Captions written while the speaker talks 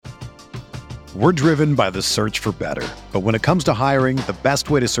We're driven by the search for better. But when it comes to hiring, the best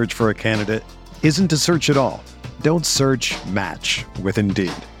way to search for a candidate isn't to search at all. Don't search, match with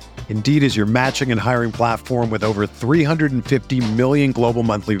Indeed. Indeed is your matching and hiring platform with over 350 million global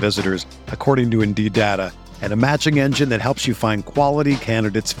monthly visitors, according to Indeed data, and a matching engine that helps you find quality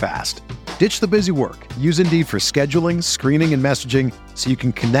candidates fast. Ditch the busy work. Use Indeed for scheduling, screening, and messaging so you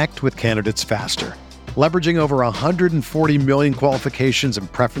can connect with candidates faster. Leveraging over 140 million qualifications and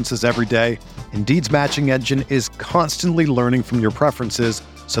preferences every day, Indeed's matching engine is constantly learning from your preferences,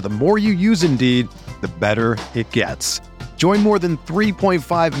 so the more you use Indeed, the better it gets. Join more than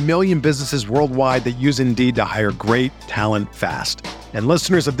 3.5 million businesses worldwide that use Indeed to hire great talent fast. And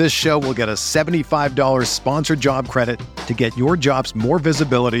listeners of this show will get a $75 sponsored job credit to get your jobs more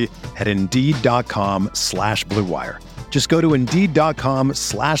visibility at Indeed.com/Blue Wire. Just go to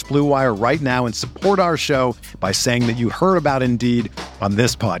Indeed.com/Blue Wire right now and support our show by saying that you heard about Indeed on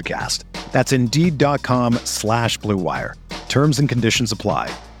this podcast. That's Indeed.com/Blue Wire. Terms and conditions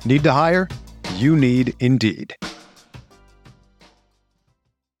apply. Need to hire? You need Indeed.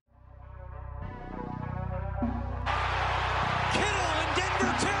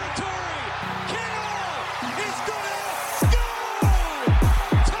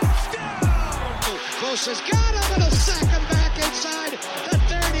 Has got him and a sack him back inside the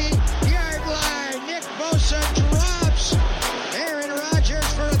 30-yard line. Nick Bosa drops Aaron Rodgers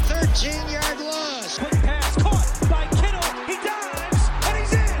for a 13-yard loss. Quick pass caught by Kittle. He dives and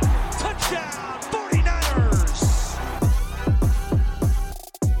he's in. Touchdown 49ers.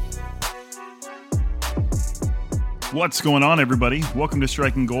 What's going on, everybody? Welcome to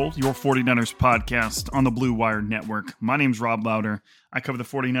Striking Gold, your 49ers podcast on the Blue Wire Network. My name's Rob Lauder. I cover the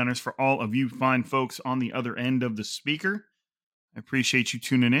 49ers for all of you fine folks on the other end of the speaker. I appreciate you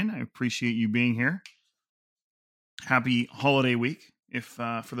tuning in. I appreciate you being here. Happy holiday week, if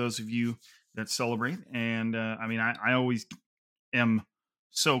for those of you that celebrate. And I always am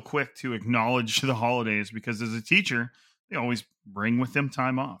so quick to acknowledge the holidays because as a teacher, they always bring with them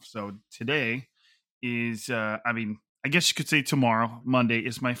time off. So today is, I guess you could say tomorrow, Monday,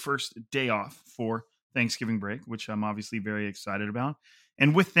 is my first day off for Thanksgiving break, which I'm obviously very excited about.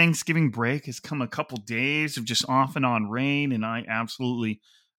 And with Thanksgiving break has come a couple days of just off and on rain, and I absolutely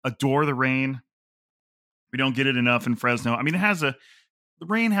adore the rain. We don't get it enough in Fresno. I mean, the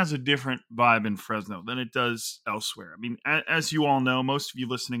rain has a different vibe in Fresno than it does elsewhere. I mean, as you all know, most of you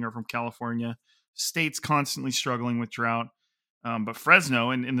listening are from California. State's constantly struggling with drought. But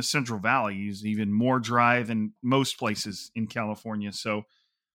Fresno in the Central Valley is even more dry than most places in California. So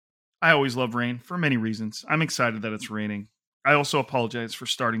I always love rain for many reasons. I'm excited that it's raining. I also apologize for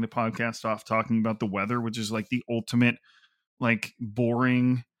starting the podcast off talking about the weather, which is like the ultimate, like,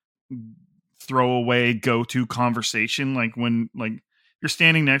 boring throwaway go-to conversation. Like when you're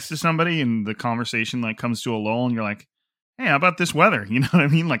standing next to somebody and the conversation like comes to a lull and you're like, hey, how about this weather? You know what I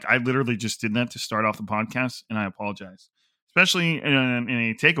mean? Like I literally just did that to start off the podcast, and I apologize. Especially in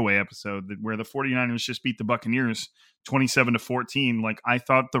a takeaway episode where the 49ers just beat the Buccaneers 27-14. Like, I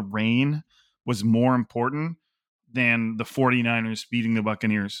thought the rain was more important than the 49ers beating the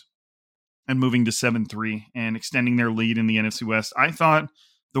Buccaneers and moving to 7-3 and extending their lead in the NFC West. I thought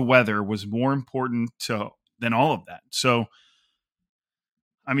the weather was more important than all of that. So,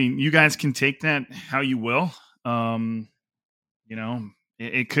 I mean, you guys can take that how you will.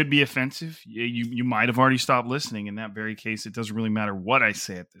 It could be offensive. You might have already stopped listening. In that very case, it doesn't really matter what I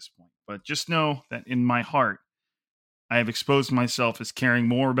say at this point. But just know that in my heart, I have exposed myself as caring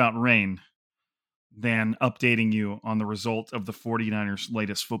more about rain than updating you on the result of the 49ers'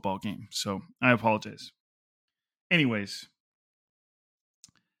 latest football game. So I apologize. Anyways,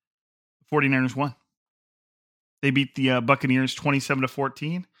 the 49ers won. They beat the Buccaneers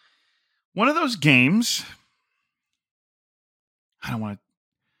 27-14. One of those games,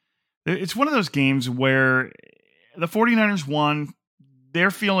 it's one of those games where the 49ers won,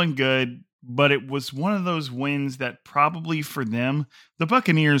 they're feeling good, but it was one of those wins that probably for them, the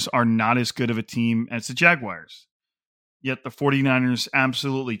Buccaneers are not as good of a team as the Jaguars. Yet the 49ers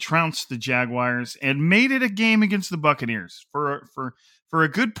absolutely trounced the Jaguars and made it a game against the Buccaneers. For a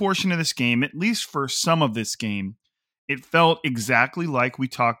good portion of this game, at least for some of this game, it felt exactly like we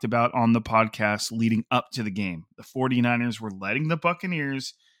talked about on the podcast leading up to the game. The 49ers were letting the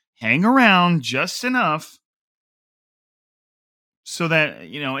Buccaneers hang around just enough so that,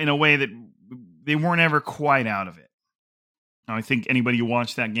 in a way that they weren't ever quite out of it. Now, I think anybody who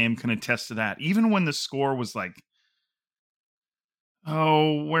watched that game can attest to that. Even when the score was like,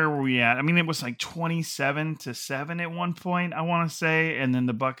 where were we at? I mean, it was like 27-7 at one point, I want to say. And then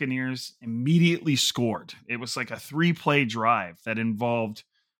the Buccaneers immediately scored. It was like a 3-play drive that involved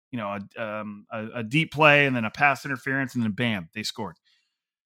a deep play and then a pass interference, and then bam, they scored.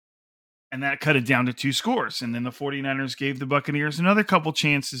 And that cut it down to 2 scores. And then the 49ers gave the Buccaneers another couple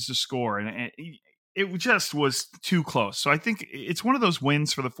chances to score. And it just was too close. So I think it's one of those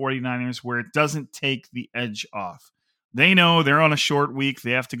wins for the 49ers where it doesn't take the edge off. They know they're on a short week.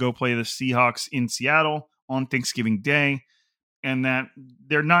 They have to go play the Seahawks in Seattle on Thanksgiving Day. And that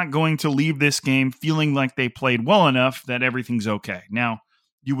they're not going to leave this game feeling like they played well enough that everything's okay. Now,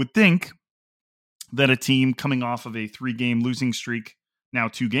 you would think that a team coming off of a 3-game losing streak now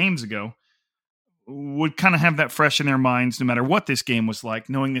 2 games ago would kind of have that fresh in their minds no matter what this game was like,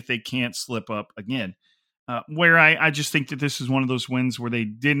 knowing that they can't slip up again. Where I just think that this is one of those wins where they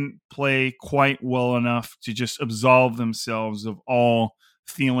didn't play quite well enough to just absolve themselves of all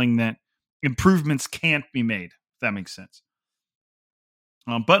feeling that improvements can't be made, if that makes sense.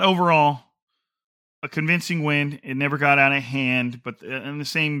 But overall, a convincing win. It never got out of hand, but in the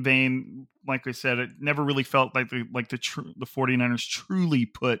same vein, like I said, it never really felt like the 49ers truly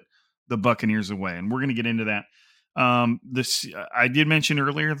put the Buccaneers away. And we're going to get into that. I did mention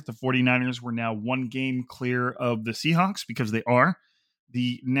earlier that the 49ers were now 1 game clear of the Seahawks because they are.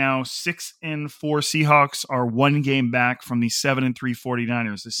 The now 6-4 Seahawks are 1 game back from the 7-3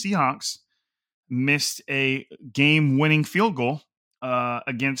 49ers. The Seahawks missed a game-winning field goal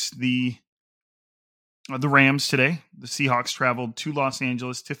against the Rams today. The Seahawks traveled to Los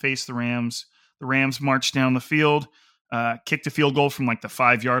Angeles to face the Rams. The Rams marched down the field, kicked a field goal from like the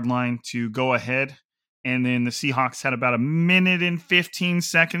 5-yard line to go ahead. And then the Seahawks had about 1 minute and 15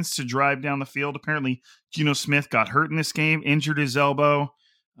 seconds to drive down the field. Apparently, Geno Smith got hurt in this game, injured his elbow.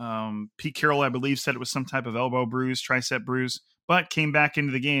 Pete Carroll, I believe, said it was some type of elbow bruise, tricep bruise, but came back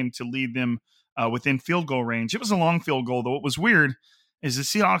into the game to lead them within field goal range. It was a long field goal, though. What was weird is the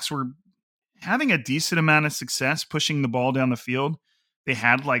Seahawks were having a decent amount of success pushing the ball down the field. They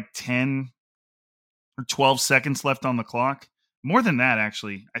had like 10 or 12 seconds left on the clock. More than that,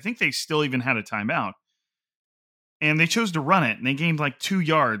 actually. I think they still even had a timeout. And they chose to run it, and they gained like 2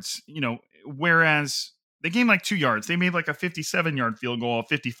 yards, whereas they gained like 2 yards. They made like a 57-yard field goal, a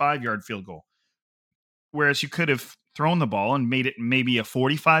 55-yard field goal. Whereas you could have thrown the ball and made it maybe a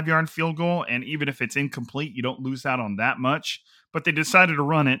 45-yard field goal, and even if it's incomplete, you don't lose out on that much. But they decided to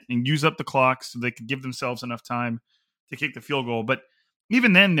run it and use up the clock so they could give themselves enough time to kick the field goal. But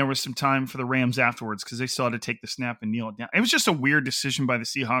even then, there was some time for the Rams afterwards because they still had to take the snap and kneel it down. It was just a weird decision by the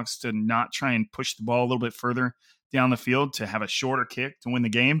Seahawks to not try and push the ball a little bit further down the field to have a shorter kick to win the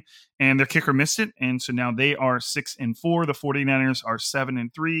game. And their kicker missed it. And so now they are 6-4. The 49ers are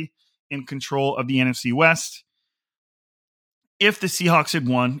 7-3 in control of the NFC West. If the Seahawks had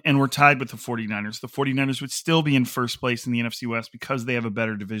won and were tied with the 49ers would still be in first place in the NFC West because they have a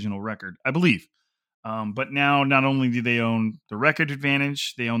better divisional record, I believe. But now not only do they own the record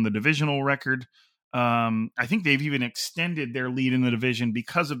advantage, they own the divisional record. I think they've even extended their lead in the division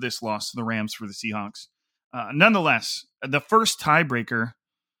because of this loss to the Rams for the Seahawks. Nonetheless, the first tiebreaker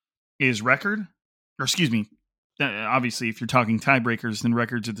is record. Obviously, if you're talking tiebreakers, then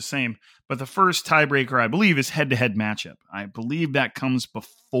records are the same. But the first tiebreaker, I believe, is head-to-head matchup. I believe that comes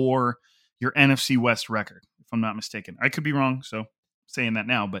before your NFC West record, if I'm not mistaken. I could be wrong, so I'm saying that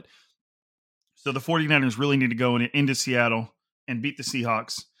now. But so the 49ers really need to go into Seattle and beat the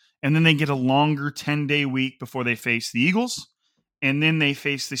Seahawks. And then they get a longer 10-day week before they face the Eagles. And then they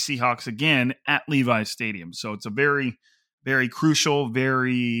face the Seahawks again at Levi's Stadium. So it's a very, very crucial,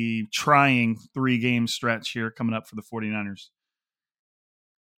 very trying 3-game stretch here coming up for the 49ers.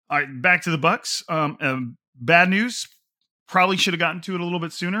 All right, back to the Bucs. Bad news. Probably should have gotten to it a little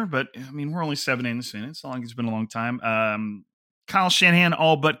bit sooner, but I mean, we're only 7 innings in. It's not like it's been a long time. Kyle Shanahan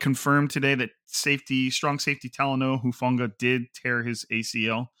all but confirmed today that strong safety Talanoa Hufanga did tear his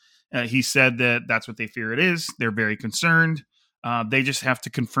ACL. He said that that's what they fear it is. They're very concerned. They just have to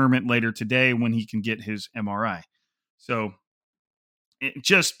confirm it later today when he can get his MRI. So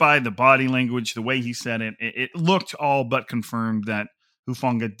just by the body language, the way he said it, it looked all but confirmed that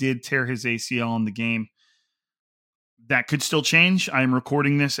Hufanga did tear his ACL in the game. That could still change. I am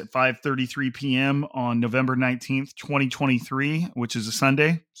recording this at 5:33 p.m. on November 19th, 2023, which is a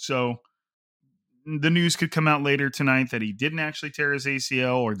Sunday. So the news could come out later tonight that he didn't actually tear his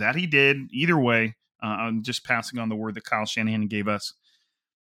ACL or that he did. Either way, I'm just passing on the word that Kyle Shanahan gave us,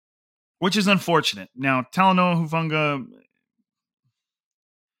 which is unfortunate. Now, Talanoa Hufanga,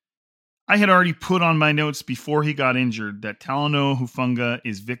 I had already put on my notes before he got injured that Talanoa Hufanga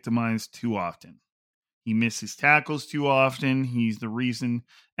is victimized too often. He misses tackles too often. He's the reason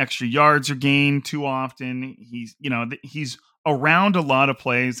extra yards are gained too often. He's around a lot of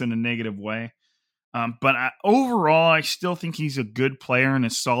plays in a negative way. But overall, I still think he's a good player and a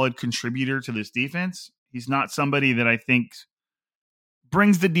solid contributor to this defense. He's not somebody that I think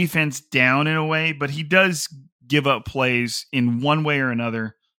brings the defense down in a way, but he does give up plays in one way or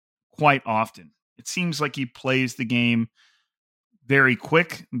another quite often. It seems like he plays the game very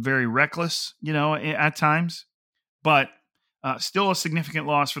quick, very reckless, at times. But still a significant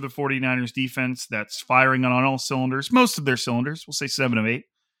loss for the 49ers defense that's firing on all cylinders, most of their cylinders. We'll say 7 of 8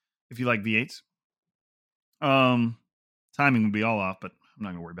 if you like V8s. Timing would be all off, but I'm not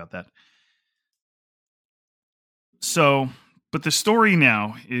going to worry about that. So, but the story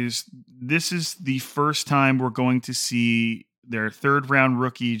now is this is the first time we're going to see their third-round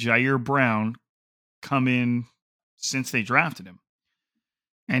rookie, Jair Brown, come in since they drafted him.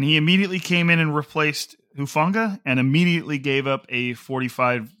 And he immediately came in and replaced Hufanga and immediately gave up a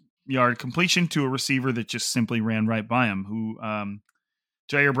 45-yard completion to a receiver that just simply ran right by him,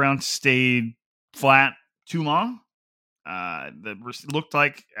 Jair Brown stayed flat too long. That looked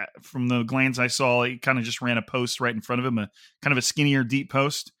like, from the glance I saw, he kind of just ran a post right in front of him, a kind of a skinnier, deep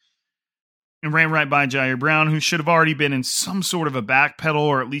post, and ran right by Jair Brown, who should have already been in some sort of a back pedal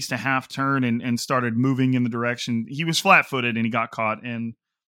or at least a half turn and started moving in the direction. He was flat-footed and he got caught, and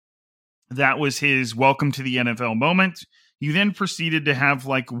that was his welcome to the NFL moment. He then proceeded to have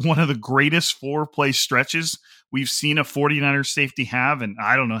like one of the greatest 4-play stretches we've seen a 49ers safety have in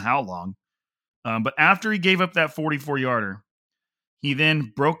I don't know how long. But after he gave up that 44-yarder, he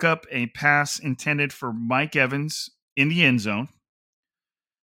then broke up a pass intended for Mike Evans in the end zone.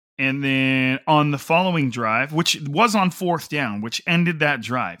 And then on the following drive, which was on 4th down, which ended that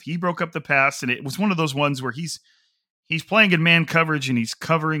drive, he broke up the pass, and it was one of those ones where he's playing in man coverage and he's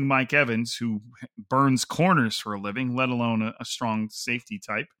covering Mike Evans, who burns corners for a living, let alone a strong safety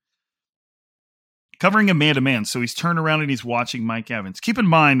type. Covering him man-to-man, so he's turned around and he's watching Mike Evans. Keep in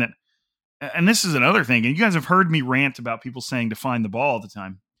mind that, and this is another thing, and you guys have heard me rant about people saying to find the ball all the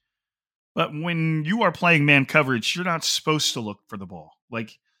time, but when you are playing man coverage, you're not supposed to look for the ball.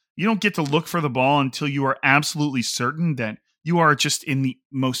 Like, you don't get to look for the ball until you are absolutely certain that you are just in the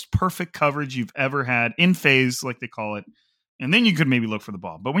most perfect coverage you've ever had, in phase, like they call it. And then you could maybe look for the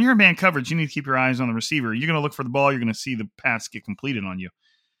ball. But when you're in man coverage, you need to keep your eyes on the receiver. You're going to look for the ball. You're going to see the pass get completed on you.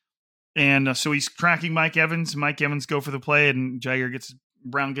 And so he's tracking Mike Evans. Mike Evans go for the play, and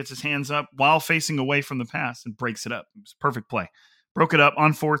Brown gets his hands up while facing away from the pass and breaks it up. It was a perfect play. Broke it up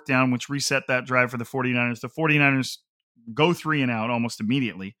on 4th down, which reset that drive for the 49ers. The 49ers go 3 and out almost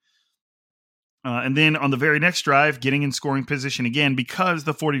immediately. And then on the very next drive, getting in scoring position again because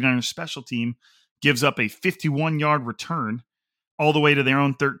the 49ers special team gives up a 51-yard return all the way to their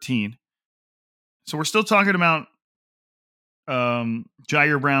own 13. So we're still talking about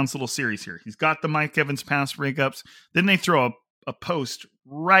Jair Brown's little series here. He's got the Mike Evans pass breakups. Then they throw a post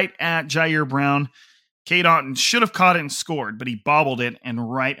right at Jair Brown. Cade Otton should have caught it and scored, but he bobbled it.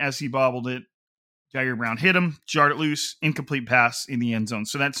 And right as he bobbled it, Jair Brown hit him, jarred it loose, incomplete pass in the end zone.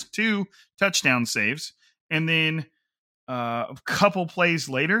 So that's 2 touchdown saves. And then a couple plays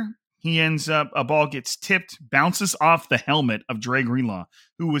later, he ends up, a ball gets tipped, bounces off the helmet of Dre Greenlaw,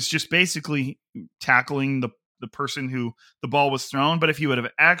 who was just basically tackling the person who the ball was thrown. But if he would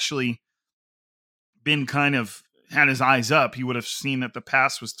have actually been kind of had his eyes up, he would have seen that the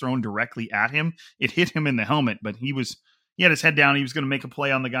pass was thrown directly at him. It hit him in the helmet, but he had his head down. He was going to make a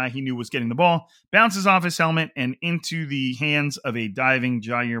play on the guy he knew was getting the ball. Bounces off his helmet and into the hands of a diving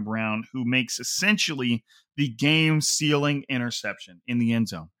Jair Brown, who makes essentially the game-sealing interception in the end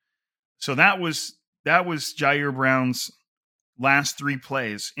zone. So that was Jair Brown's last 3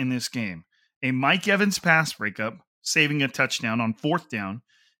 plays in this game. A Mike Evans pass breakup, saving a touchdown on 4th down.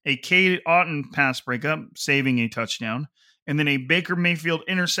 A Cade Otton pass breakup, saving a touchdown. And then a Baker Mayfield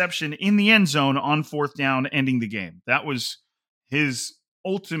interception in the end zone on 4th down, ending the game. That was his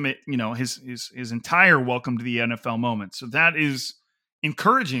ultimate, his entire welcome to the NFL moment. So that is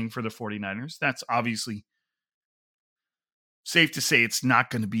encouraging for the 49ers. That's obviously safe to say it's not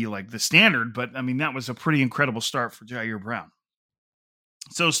going to be like the standard, but I mean, that was a pretty incredible start for Jair Brown.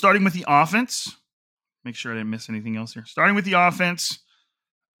 So starting with the offense, make sure I didn't miss anything else here. Starting with the offense,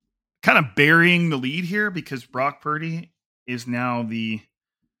 kind of burying the lead here because Brock Purdy is now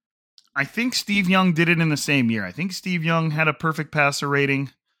I think Steve Young did it in the same year. I think Steve Young had a perfect passer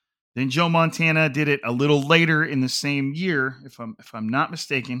rating. Then Joe Montana did it a little later in the same year, if I'm not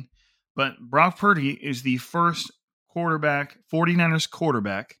mistaken. But Brock Purdy is the first 49ers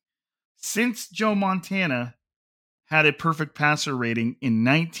quarterback since Joe Montana had a perfect passer rating in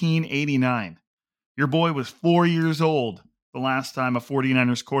 1989. Your boy was 4 years old the last time a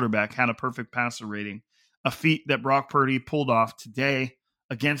 49ers quarterback had a perfect passer rating, a feat that Brock Purdy pulled off today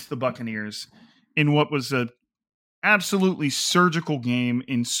against the Buccaneers. in what was a absolutely surgical game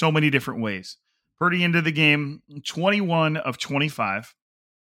in so many different ways. Purdy into the game 21 of 25,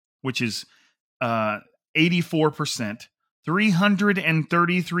 which is 84%,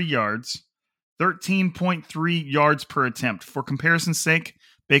 333 yards, 13.3 yards per attempt. For comparison's sake,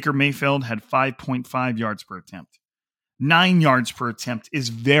 Baker Mayfield had 5.5 yards per attempt. 9 yards per attempt is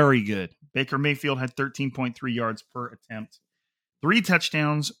very good. Baker Mayfield had 13.3 yards per attempt. 3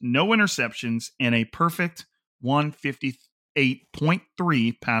 touchdowns, no interceptions, and a perfect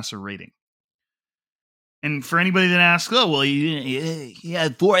 158.3 passer rating. And for anybody that asks, oh, well, he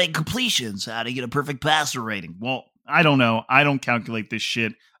had 4 incompletions. How do you get a perfect passer rating? Well, I don't know. I don't calculate this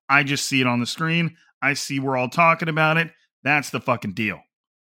shit. I just see it on the screen. I see we're all talking about it. That's the fucking deal.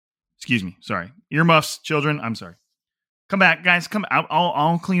 Excuse me. Sorry. Earmuffs, children. I'm sorry. Come back, guys. Come.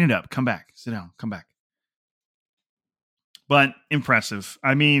 I'll clean it up. Come back. Sit down. Come back. But impressive.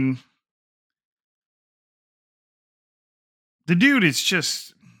 I mean, the dude is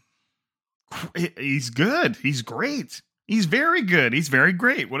just, he's good. He's great. He's very good. He's very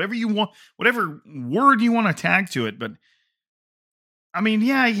great. Whatever you want, whatever word you want to tag to it. But I mean,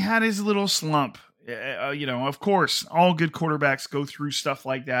 yeah, he had his little slump. Of course, all good quarterbacks go through stuff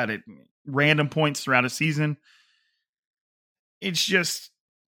like that at random points throughout a season. It's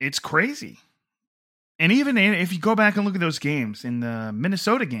crazy. And even if you go back and look at those games, in the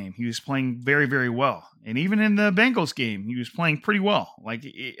Minnesota game, he was playing very, very well. And even in the Bengals game, he was playing pretty well. Like,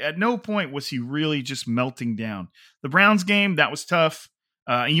 at no point was he really just melting down. The Browns game, that was tough.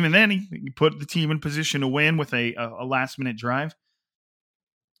 Even then, he put the team in position to win with a last-minute drive.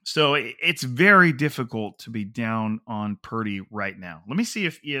 So it's very difficult to be down on Purdy right now. Let me see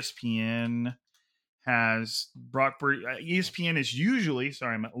if ESPN has Brock Purdy. ESPN is usually,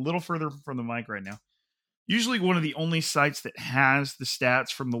 sorry, I'm a little further from the mic right now, usually one of the only sites that has the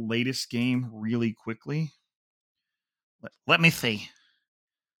stats from the latest game really quickly. Let me see.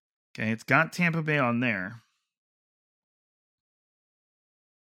 Okay, it's got Tampa Bay on there.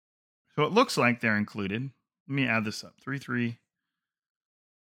 So it looks like they're included. Let me add this up. 3-3.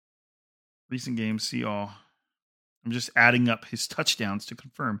 Recent games, see all. I'm just adding up his touchdowns to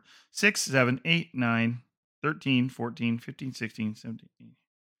confirm. 6, 7, 8, 9, 13, 14, 15, 16, 17, 18.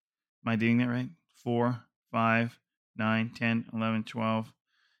 Am I doing that right? 4, 5, 9, 10, 11, 12.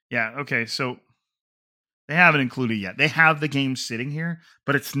 Yeah, okay, so they haven't included yet. They have the game sitting here,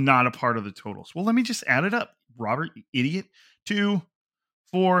 but it's not a part of the totals. Well, let me just add it up. Robert, you idiot. 2,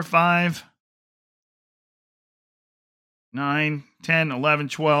 4, 5, 9, 10, 11,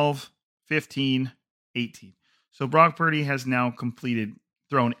 12, 15, 18. So Brock Purdy has now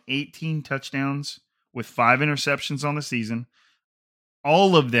thrown 18 touchdowns with 5 interceptions on the season,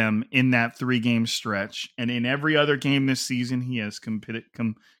 all of them in that 3-game stretch. And in every other game this season, he has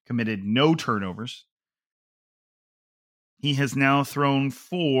committed no turnovers. He has now thrown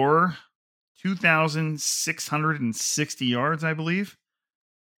for 2,660 yards, I believe.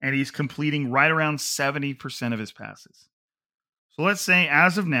 And he's completing right around 70% of his passes. So let's say,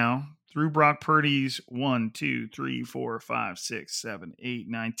 as of now, through Brock Purdy's 1, 2, 3, 4, 5, 6, 7, 8,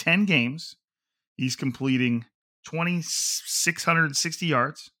 9, 10 games, he's completing 2,660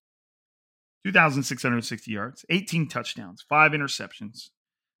 yards, 2,660 yards, 18 touchdowns, 5 interceptions,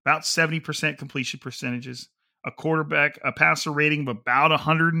 about 70% completion percentages, a passer rating of about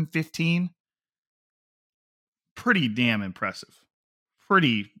 115. Pretty damn impressive.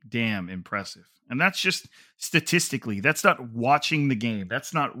 And that's just statistically. That's not watching the game.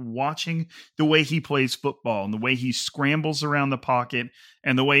 That's not watching the way he plays football and the way he scrambles around the pocket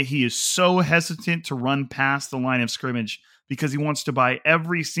and the way he is so hesitant to run past the line of scrimmage because he wants to buy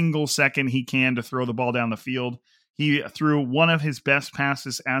every single second he can to throw the ball down the field. He threw one of his best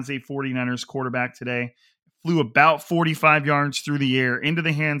passes as a 49ers quarterback today, flew about 45 yards through the air into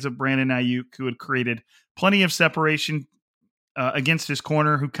the hands of Brandon Ayuk, who had created plenty of separation against his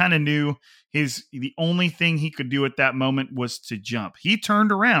corner, who kind of knew the only thing he could do at that moment was to jump. He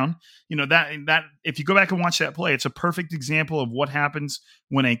turned around. That if you go back and watch that play, it's a perfect example of what happens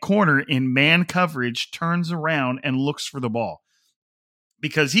when a corner in man coverage turns around and looks for the ball,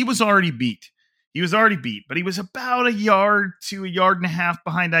 because he was already beat. But he was about a yard to a yard and a half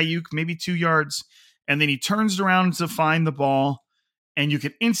behind Ayuk, maybe 2 yards. And then he turns around to find the ball. And you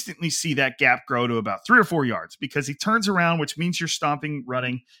can instantly see that gap grow to about 3 or 4 yards because he turns around, which means you're stopping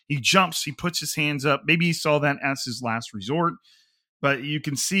running. He jumps, he puts his hands up. Maybe he saw that as his last resort, but you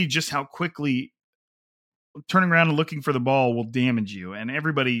can see just how quickly turning around and looking for the ball will damage you. And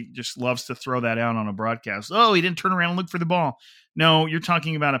everybody just loves to throw that out on a broadcast. Oh, he didn't turn around and look for the ball. No, you're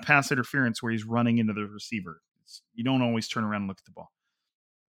talking about a pass interference where he's running into the receiver. You don't always turn around and look at the ball.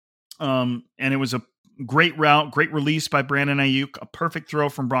 And it was a great route, great release by Brandon Ayuk, a perfect throw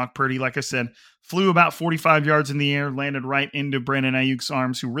from Brock Purdy. Like I said, flew about 45 yards in the air, landed right into Brandon Ayuk's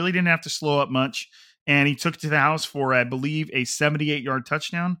arms, who really didn't have to slow up much. And he took it to the house for, I believe, a 78-yard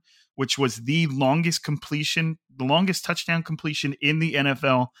touchdown, which was the longest touchdown completion in the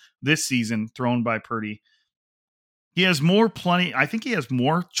NFL this season thrown by Purdy. He has I think he has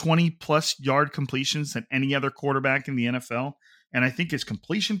more 20-plus yard completions than any other quarterback in the NFL. And I think his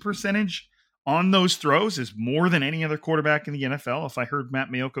completion percentage on those throws is more than any other quarterback in the NFL, if I heard Matt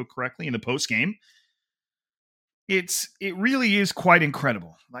Mayoko correctly in the postgame. It really is quite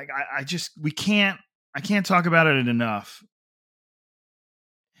incredible. Like I can't talk about it enough.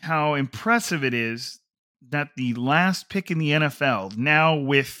 How impressive it is that the last pick in the NFL, now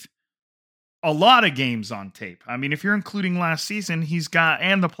with a lot of games on tape. I mean, if you're including last season,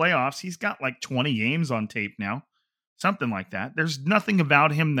 and the playoffs, he's got like 20 games on tape now. Something like that. There's nothing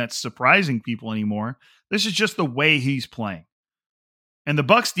about him that's surprising people anymore. This is just the way he's playing. And the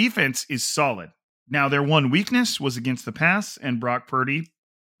Bucs defense is solid. Now, their one weakness was against the pass, and Brock Purdy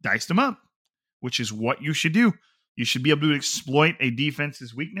diced him up, which is what you should do. You should be able to exploit a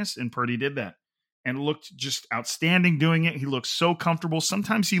defense's weakness, and Purdy did that. And looked just outstanding doing it. He looks so comfortable.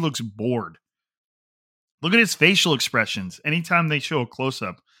 Sometimes he looks bored. Look at his facial expressions anytime they show a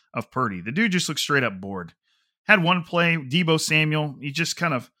close-up of Purdy. The dude just looks straight up bored. Had one play, Deebo Samuel, he just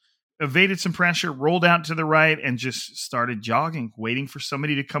kind of evaded some pressure, rolled out to the right, and just started jogging, waiting for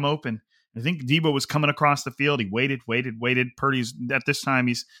somebody to come open. I think Deebo was coming across the field. He waited. Purdy's, at this time,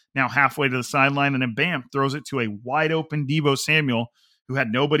 he's now halfway to the sideline, and then bam, throws it to a wide-open Deebo Samuel, who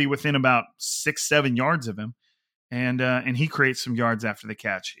had nobody within about 6-7 yards of him, and he creates some yards after the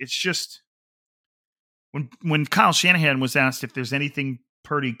catch. It's just... When Kyle Shanahan was asked if there's anything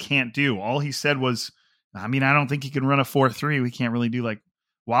Purdy can't do, all he said was, I don't think he can run a 4-3. We can't really do like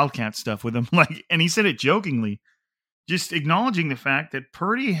wildcat stuff with him. And he said it jokingly, just acknowledging the fact that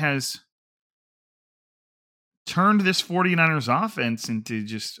Purdy has turned this 49ers offense into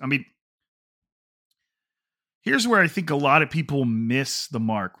here's where I think a lot of people miss the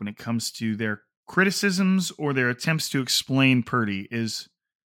mark when it comes to their criticisms or their attempts to explain Purdy is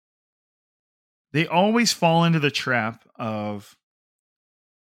they always fall into the trap of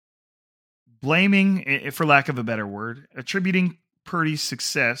blaming, for lack of a better word, attributing Purdy's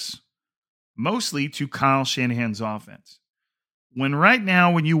success mostly to Kyle Shanahan's offense. When right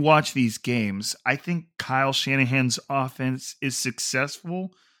now, when you watch these games, I think Kyle Shanahan's offense is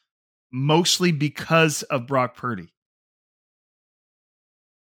successful mostly because of Brock Purdy.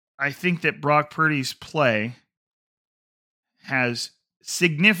 I think that Brock Purdy's play has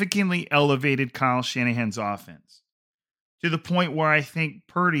significantly elevated Kyle Shanahan's offense to the point where I think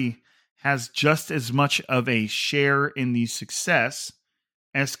Purdy has just as much of a share in the success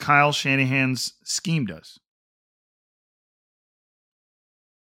as Kyle Shanahan's scheme does.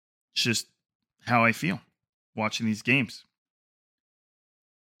 It's just how I feel watching these games.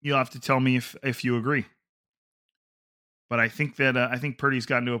 You'll have to tell me if you agree. But I think that I think Purdy's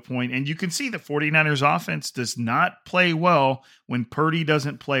gotten to a point, and you can see the 49ers offense does not play well when Purdy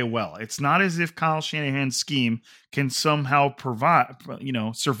doesn't play well. It's not as if Kyle Shanahan's scheme can somehow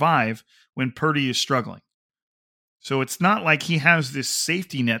survive when Purdy is struggling. So it's not like he has this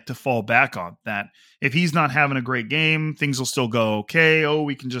safety net to fall back on, that if he's not having a great game, things will still go okay. Oh,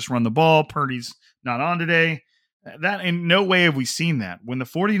 we can just run the ball. Purdy's not on today. That in no way have we seen that. When the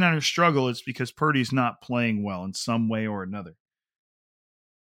 49ers struggle, it's because Purdy's not playing well in some way or another.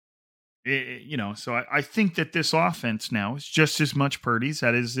 So I think that this offense now is just as much Purdy's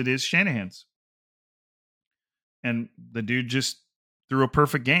as it is Shanahan's. And the dude just threw a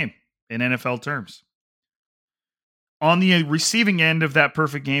perfect game in NFL terms. On the receiving end of that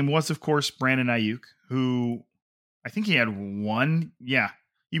perfect game was, of course, Brandon Ayuk, who I think he had one. Yeah,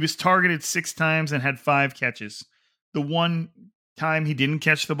 he was targeted 6 times and had 5 catches. The one time he didn't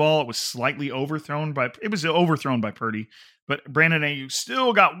catch the ball, it was slightly overthrown by Purdy, but Brandon Ayuk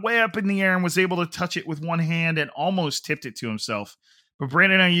still got way up in the air and was able to touch it with one hand and almost tipped it to himself. But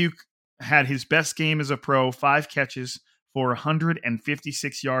Brandon Ayuk had his best game as a pro, 5 catches for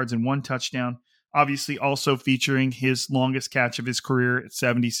 156 yards and 1 touchdown. Obviously also featuring his longest catch of his career at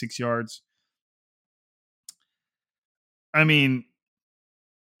 76 yards. I mean,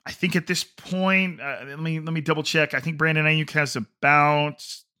 I think at this point, let me double check. I think Brandon Ayuk has about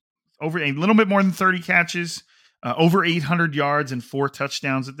a little bit more than 30 catches, over 800 yards and 4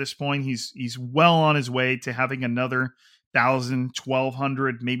 touchdowns at this point. He's well on his way to having another 1,000,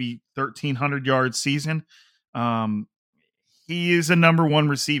 1,200, maybe 1,300 yard season. he is a number one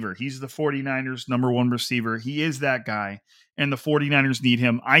receiver. He's the 49ers number one receiver. He is that guy, and the 49ers need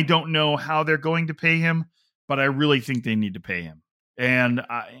him. I don't know how they're going to pay him, but I really think they need to pay him. And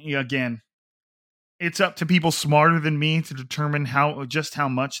again, it's up to people smarter than me to determine how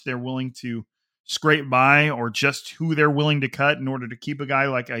much they're willing to scrape by or just who they're willing to cut in order to keep a guy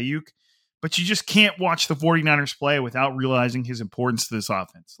like Ayuk. But you just can't watch the 49ers play without realizing his importance to this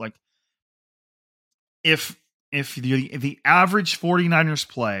offense. Like, if the average 49ers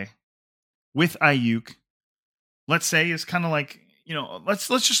play with Ayuk, let's say, is kind of like, let's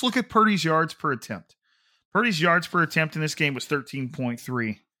just look at Purdy's yards per attempt. Purdy's yards per attempt in this game was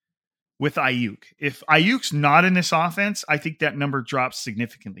 13.3 with Ayuk. If Ayuk's not in this offense, I think that number drops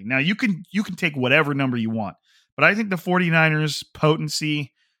significantly. Now, you can take whatever number you want, but I think the 49ers'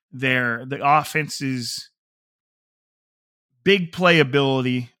 potency, the offense's big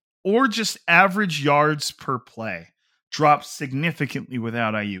playability, or just average yards per play drops significantly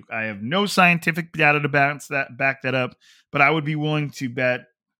without Ayuk. I have no scientific data to back that up, but I would be willing to bet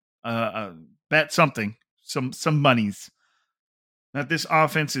something, some monies, that this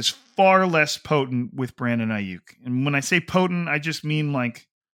offense is far less potent with Brandon Ayuk. And when I say potent, I just mean like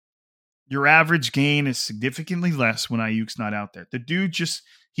your average gain is significantly less when Ayuk's not out there. The dude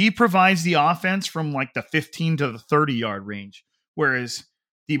he provides the offense from like the 15 to the 30 yard range, whereas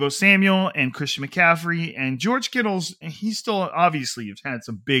Deebo Samuel and Christian McCaffrey and George Kittle's, he still obviously has had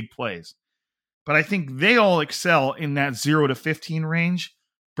some big plays, but I think they all excel in that 0 to 15 range.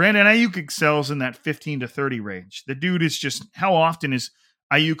 Brandon Ayuk excels in that 15 to 30 range. The dude is just, how often is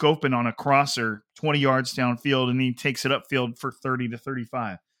Ayuk open on a crosser 20 yards downfield and he takes it upfield for 30 to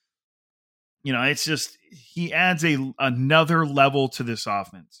 35? It's just, he adds another level to this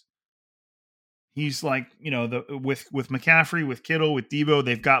offense. He's like, with McCaffrey, with Kittle, with Deebo,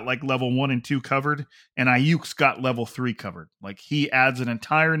 they've got like level 1 and 2 covered, and Ayuk's got level 3 covered. Like, he adds an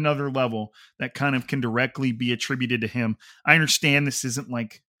entire another level that kind of can directly be attributed to him. I understand this isn't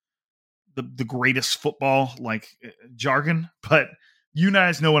like the greatest football jargon, but you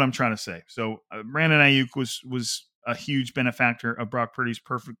guys know what I'm trying to say. So Brandon Ayuk was a huge benefactor of Brock Purdy's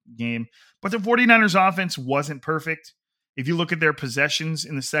perfect game, but the 49ers offense wasn't perfect. If you look at their possessions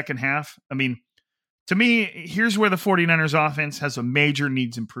in the second half, I mean, to me, here's where the 49ers offense has a major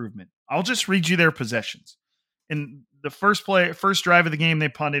needs improvement. I'll just read you their possessions. In the first drive of the game, they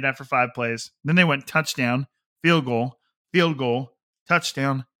punted after 5 plays. Then they went touchdown, field goal,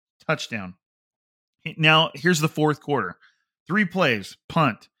 touchdown, touchdown. Now, here's the fourth quarter. 3 plays,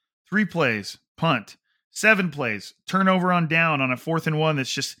 punt. 3 plays, punt. 7 plays, turnover on down on a 4th and 1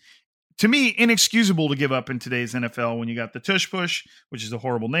 that's just, to me, inexcusable to give up in today's NFL when you got the tush push, which is a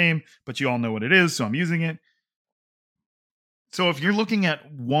horrible name, but you all know what it is, so I'm using it. So if you're looking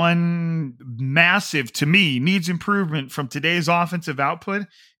at one massive, to me, needs improvement from today's offensive output,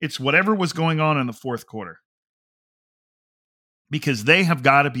 it's whatever was going on in the fourth quarter. Because they have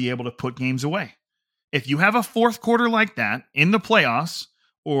got to be able to put games away. If you have a fourth quarter like that in the playoffs,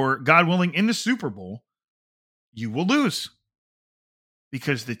 or God willing, in the Super Bowl, you will lose.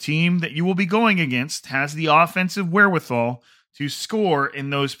 Because the team that you will be going against has the offensive wherewithal to score in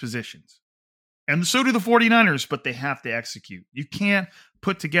those positions. And so do the 49ers, but they have to execute. You can't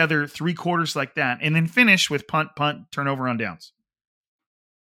put together 3 quarters like that and then finish with punt, turnover on downs.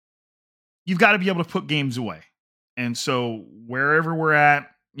 You've got to be able to put games away. And so wherever we're at,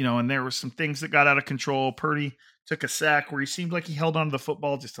 and there were some things that got out of control. Purdy took a sack where he seemed like he held onto the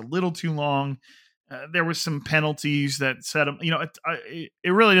football just a little too long. There was some penalties that set him,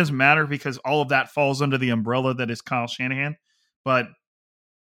 it really doesn't matter because all of that falls under the umbrella that is Kyle Shanahan. But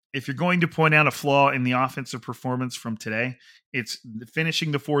if you're going to point out a flaw in the offensive performance from today, it's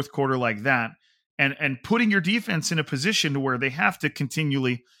finishing the fourth quarter like that and putting your defense in a position to where they have to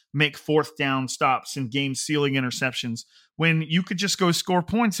continually make 4th down stops and game sealing interceptions when you could just go score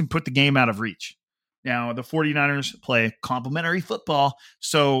points and put the game out of reach. Now, the 49ers play complementary football,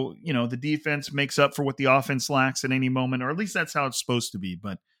 so, the defense makes up for what the offense lacks at any moment, or at least that's how it's supposed to be.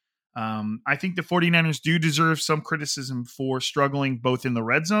 But I think the 49ers do deserve some criticism for struggling both in the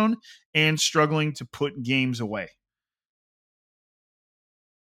red zone and struggling to put games away.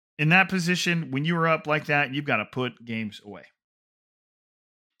 In that position, when you are up like that, you've got to put games away.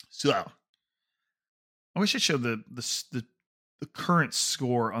 So, I wish I showed the current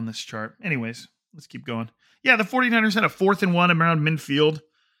score on this chart. Anyways, let's keep going. Yeah, the 49ers had a 4th and 1 around midfield,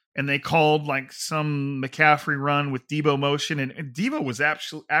 and they called like some McCaffrey run with Deebo motion, and Deebo was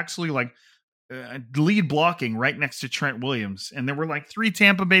actually like lead blocking right next to Trent Williams, and there were like 3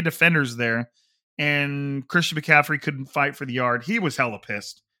 Tampa Bay defenders there, and Christian McCaffrey couldn't fight for the yard. He was hella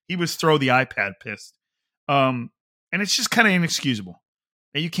pissed. He was throw the iPad pissed. And it's just kind of inexcusable.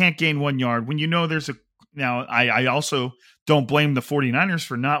 And you can't gain 1 yard when you know there's a – now, I also don't blame the 49ers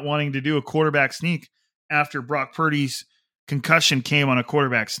for not wanting to do a quarterback sneak after Brock Purdy's concussion came on a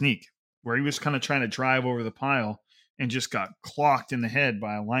quarterback sneak, where he was kind of trying to drive over the pile and just got clocked in the head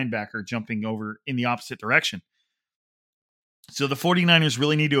by a linebacker jumping over in the opposite direction. So the 49ers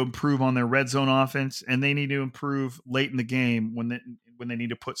really need to improve on their red zone offense, and they need to improve late in the game when they need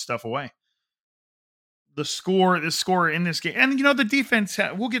to put stuff away. The score in this game, and the defense,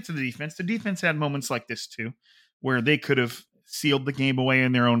 we'll get to the defense. The defense had moments like this too, where they could have sealed the game away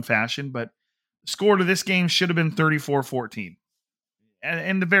in their own fashion, but the score to this game should have been 34-14.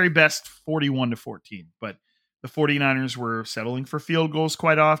 And the very best 41-14. But the 49ers were settling for field goals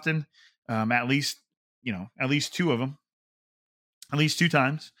quite often, at least two of them, at least 2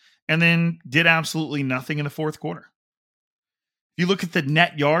 times, and then did absolutely nothing in the fourth quarter. If you look at the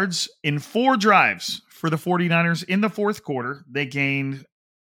net yards in 4 drives for the 49ers in the fourth quarter, they gained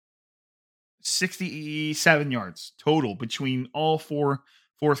 67 yards total between all 4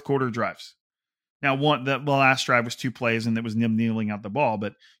 fourth quarter drives. Now, the last drive was 2 plays, and it was kneeling out the ball.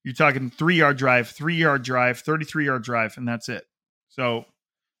 But you're talking 3-yard drive, 3-yard drive, 33-yard drive, and that's it. So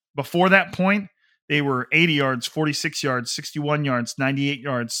before that point, they were 80 yards, 46 yards, 61 yards, 98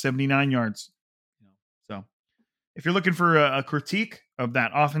 yards, 79 yards. So if you're looking for a critique of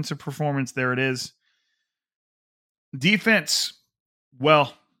that offensive performance, there it is. Defense, did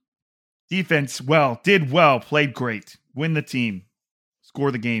well, played great, win the team,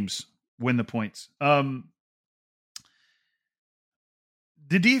 score the games, win the points. The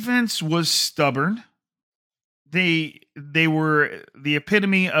defense was stubborn. They were the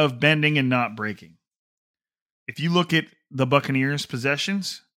epitome of bending and not breaking. If you look at the Buccaneers'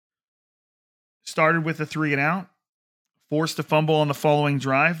 possessions, started with a 3-and-out, forced a fumble on the following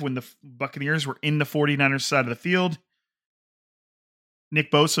drive when the Buccaneers were in the 49ers side of the field. Nick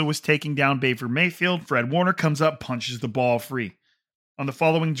Bosa was taking down Baker Mayfield. Fred Warner comes up, punches the ball free. On the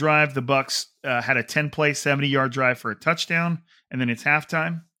following drive, the Bucs had a 10-play, 70-yard drive for a touchdown, and then it's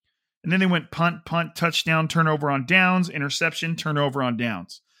halftime. And then they went punt, touchdown, turnover on downs, interception, turnover on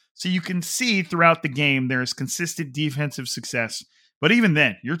downs. So you can see throughout the game there is consistent defensive success. But even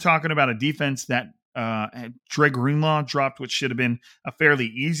then, you're talking about a defense that Dre Greenlaw dropped what should have been a fairly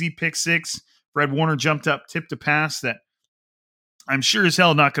easy pick 6. Fred Warner jumped up, tipped a pass that I'm sure as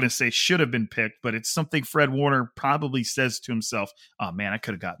hell not going to say should have been picked, but it's something Fred Warner probably says to himself, oh man, I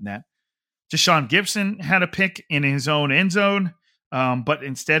could have gotten that. Deshaun Gibson had a pick in his own end zone, but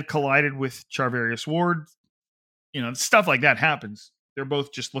instead collided with Charvarius Ward. Stuff like that happens. They're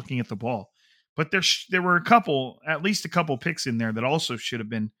both just looking at the ball. But there were at least a couple picks in there that also should have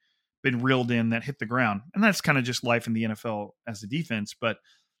been reeled in that hit the ground. And that's kind of just life in the NFL as a defense. But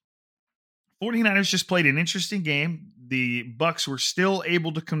 49ers just played an interesting game. The Bucs were still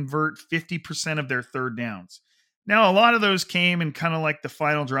able to convert 50% of their third downs. Now, a lot of those came in kind of like the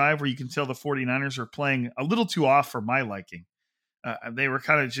final drive where you can tell the 49ers are playing a little too off for my liking. They were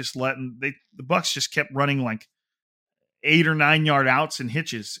kind of just the Bucs just kept running like 8 or 9 yard outs and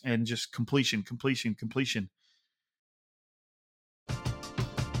hitches and just completion.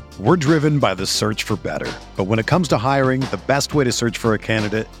 We're driven by the search for better. But when it comes to hiring, the best way to search for a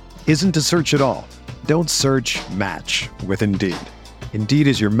candidate isn't to search at all. Don't search, match with Indeed. Indeed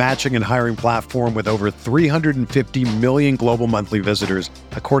is your matching and hiring platform with over 350 million global monthly visitors,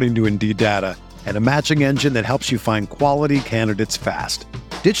 according to Indeed data, and a matching engine that helps you find quality candidates fast.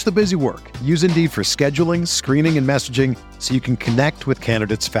 Ditch the busy work. Use Indeed for scheduling, screening, and messaging so you can connect with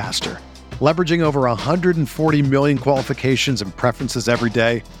candidates faster. Leveraging over 140 million qualifications and preferences every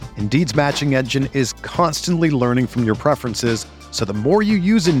day, Indeed's matching engine is constantly learning from your preferences, so the more you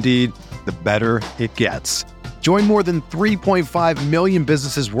use Indeed, the better it gets. Join more than 3.5 million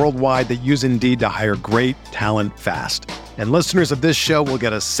businesses worldwide that use Indeed to hire great talent fast. And listeners of this show will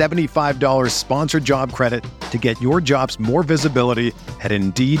get a $75 sponsored job credit to get your jobs more visibility at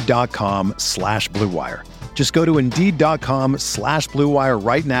Indeed.com/Blue Wire. Just go to Indeed.com/Blue Wire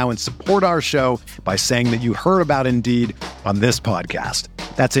right now and support our show by saying that you heard about Indeed on this podcast.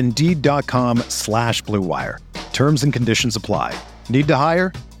 That's Indeed.com/Blue Wire. Terms and conditions apply. Need to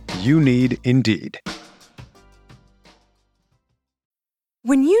hire? You need Indeed.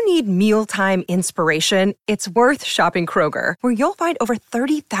 When you need mealtime inspiration, it's worth shopping Kroger, where you'll find over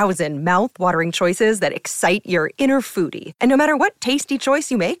 30,000 mouth-watering choices that excite your inner foodie. And no matter what tasty choice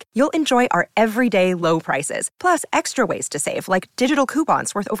you make, you'll enjoy our everyday low prices, plus extra ways to save, like digital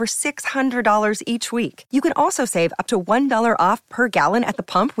coupons worth over $600 each week. You can also save up to $1 off per gallon at the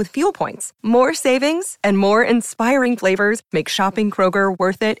pump with fuel points. More savings and more inspiring flavors make shopping Kroger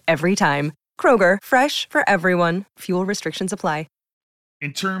worth it every time. Kroger, fresh for everyone. Fuel restrictions apply.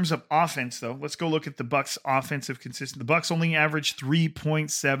 In terms of offense, though, let's go look at the Bucs' offensive consistency. The Bucs only averaged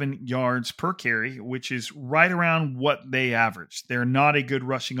 3.7 yards per carry, which is right around what they averaged. They're not a good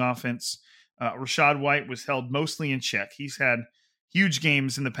rushing offense. Rachaad White was held mostly in check. He's had huge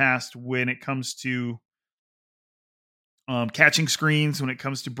games in the past when it comes to catching screens, when it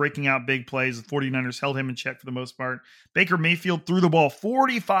comes to breaking out big plays. The 49ers held him in check for the most part. Baker Mayfield threw the ball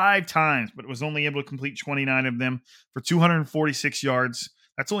 45 times, but was only able to complete 29 of them for 246 yards.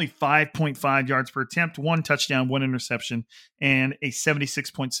 That's only 5.5 yards per attempt, 1 touchdown, 1 interception, and a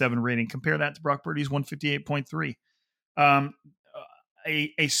 76.7 rating. Compare that to Brock Purdy's 158.3.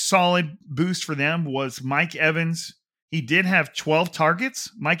 A solid boost for them was Mike Evans. He did have 12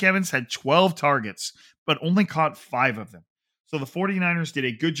 targets. Mike Evans had 12 targets, but only caught 5 of them. So the 49ers did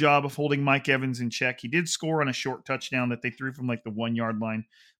a good job of holding Mike Evans in check. He did score on a short touchdown that they threw from like the 1 yard line.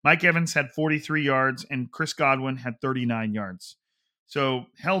 Mike Evans had 43 yards and Chris Godwin had 39 yards. So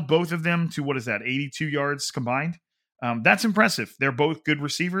held both of them to, 82 yards combined. That's impressive. They're both good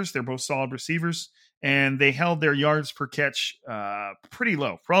receivers. They're both solid receivers. And they held their yards per catch pretty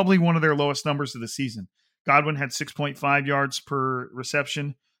low. Probably one of their lowest numbers of the season. Godwin had 6.5 yards per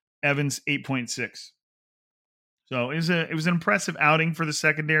reception. Evans, 8.6. So it was an impressive outing for the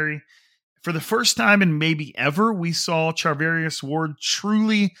secondary. For the first time and maybe ever, we saw Charvarius Ward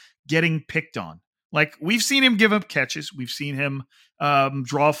truly getting picked on. Like, we've seen him give up catches. We've seen him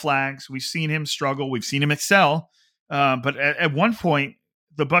draw flags. We've seen him struggle. We've seen him excel. But at one point,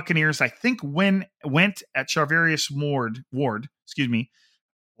 the Buccaneers, I think, went at Charvarius Ward,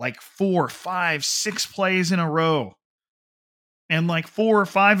 like 4, 5, 6 plays in a row. And like 4 or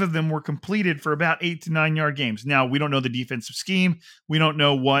 5 of them were completed for about 8 to 9 yard games. Now, we don't know the defensive scheme. We don't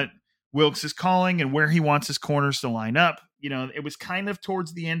know what Wilks is calling and where he wants his corners to line up. You know, it was kind of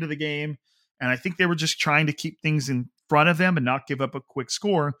towards the end of the game. And I think they were just trying to keep things in front of them and not give up a quick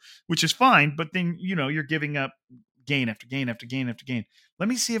score, which is fine. But then, you're giving up gain after gain after gain after gain. Let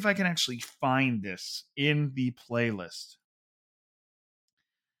me see if I can actually find this in the playlist.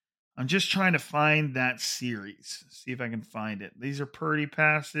 I'm just trying to find that series. See if I can find it. These are Purdy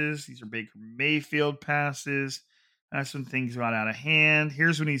passes. These are Baker Mayfield passes. That's when things got out of hand.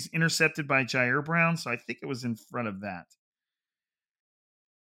 Here's when he's intercepted by Jair Brown. So I think it was in front of that.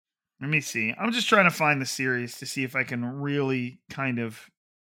 Let me see. I'm just trying to find the series to see if I can really kind of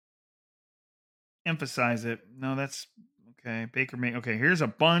emphasize it. No, that's okay. Okay, here's a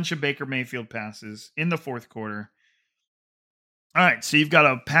bunch of Baker Mayfield passes in the fourth quarter. All right, so you've got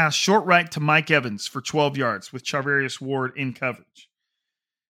a pass short right to Mike Evans for 12 yards with Charvarius Ward in coverage.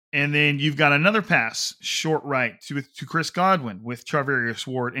 And then you've got another pass short right to Chris Godwin with Charvarius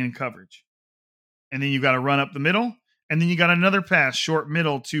Ward in coverage. And then you've got a run up the middle. And then you got another pass short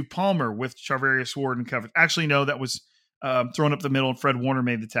middle to Palmer with Charvarius Ward in coverage. Actually, no, that was thrown up the middle and Fred Warner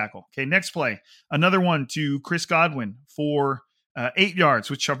made the tackle. Okay, next play. Another one to Chris Godwin for 8 yards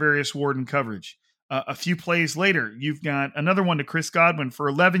with Charvarius Ward in coverage. A few plays later, you've got another one to Chris Godwin for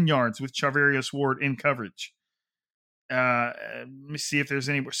 11 yards with Charvarius Ward in coverage. Let me see if there's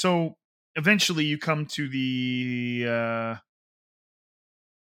any. So eventually you come to the.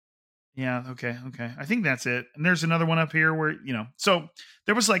 Okay. I think that's it. And there's another one up here where, so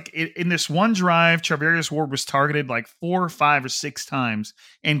there was like in this one drive, Charvarius Ward was targeted like 4 or 5 or 6 times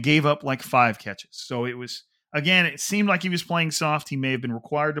and gave up like 5 catches. So it was, again, it seemed like he was playing soft. He may have been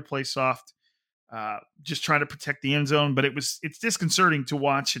required to play soft. Just trying to protect the end zone, but it's disconcerting to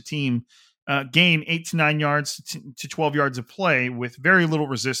watch a team gain 8 to 9 yards to 12 yards of play with very little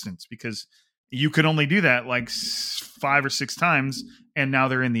resistance, because you could only do that like 5 or 6 times, and now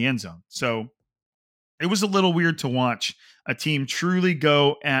they're in the end zone. So it was a little weird to watch a team truly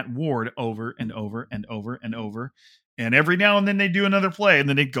go at Ward over and over and over and over, and every now and then they do another play, and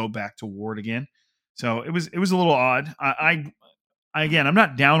then they go back to Ward again. So it was a little odd. Again, I'm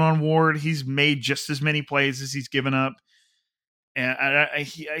not down on Ward. He's made just as many plays as he's given up. And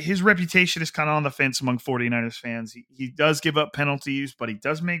his reputation is kind of on the fence among 49ers fans. He does give up penalties, but he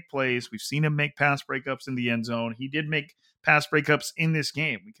does make plays. We've seen him make pass breakups in the end zone. He did make pass breakups in this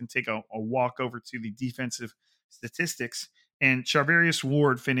game. We can take a walk over to the defensive statistics. And Charvarius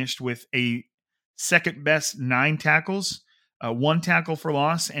Ward finished with a second best 9 tackles, 1 tackle for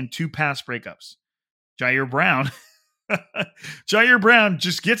loss, and 2 pass breakups. Jair Brown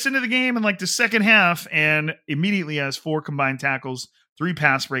just gets into the game in like the second half and immediately has 4 combined tackles, 3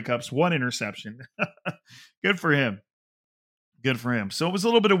 pass breakups, 1 interception. Good for him. So it was a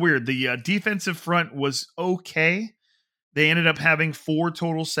little bit of weird. The defensive front was okay. They ended up having 4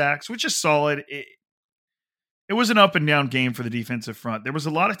 total sacks, which is solid. It it was an up and down game for the defensive front. There was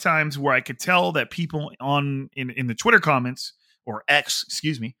a lot of times where I could tell that people in the Twitter comments, or X,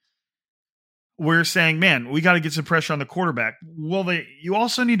 excuse me, were saying, man, we got to get some pressure on the quarterback. Well, you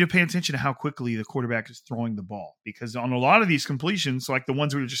also need to pay attention to how quickly the quarterback is throwing the ball, because on a lot of these completions, like the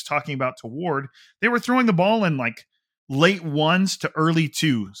ones we were just talking about to Ward, they were throwing the ball in like late 1s to early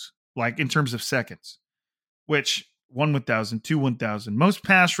 2s, like in terms of seconds, which 1,000, 1,000. Most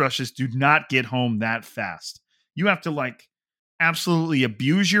pass rushes do not get home that fast. You have to like absolutely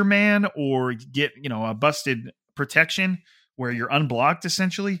abuse your man or get, a busted protection where you're unblocked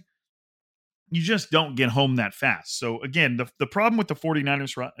essentially. You just don't get home that fast. So again, the problem with the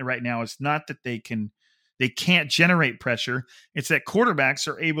 49ers right now is not that they can't generate pressure. It's that quarterbacks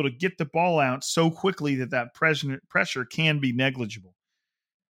are able to get the ball out so quickly that pressure can be negligible,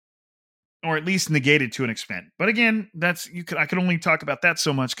 or at least negated to an extent. But again, I could only talk about that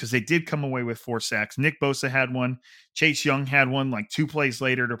so much because they did come away with 4 sacks. Nick Bosa had one. Chase Young had one like 2 plays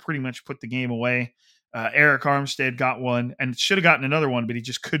later to pretty much put the game away. Eric Armstead got one and should have gotten another one, but he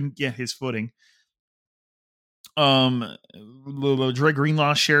just couldn't get his footing. Dre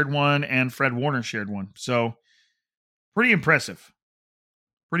Greenlaw shared one and Fred Warner shared one. So pretty impressive.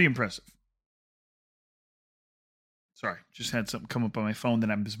 Pretty impressive. Sorry, just had something come up on my phone that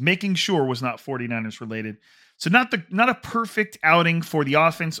I was making sure was not 49ers related. So not a perfect outing for the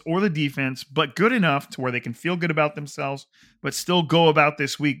offense or the defense, but good enough to where they can feel good about themselves, but still go about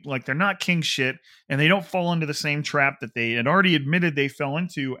this week like they're not king shit, and they don't fall into the same trap that they had already admitted they fell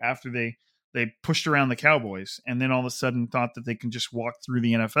into after they pushed around the Cowboys, and then all of a sudden thought that they can just walk through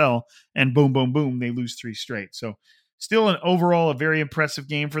the NFL, and boom, boom, boom, they lose 3 straight. So still overall a very impressive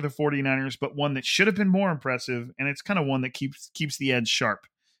game for the 49ers, but one that should have been more impressive, and it's kind of one that keeps the edge sharp,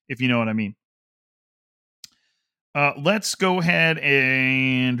 if you know what I mean. Let's go ahead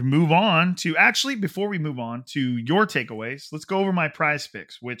and move on to, actually, before we move on to your takeaways, let's go over my prize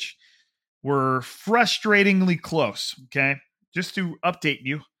picks, which were frustratingly close, okay? Just to update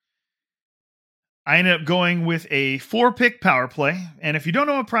you, I ended up going with a 4-pick power play. And if you don't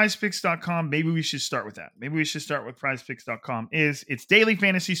know what prizepicks.com, maybe we should start with that. Maybe we should start with prizepicks.com. It's daily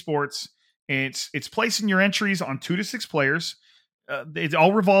fantasy sports. It's placing your entries on 2 to 6 players. It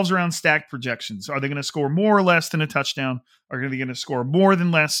all revolves around stacked projections. Are they going to score more or less than a touchdown? Are they going to score more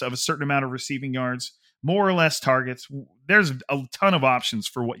than less of a certain amount of receiving yards? More or less targets? There's a ton of options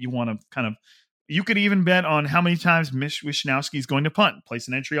for what you want to kind of. You could even bet on how many times Wishnowsky is going to punt. Place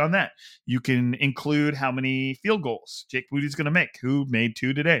an entry on that. You can include how many field goals Jake Booty's going to make, who made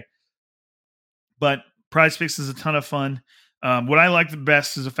 2 today. But Prize Picks is a ton of fun. What I like the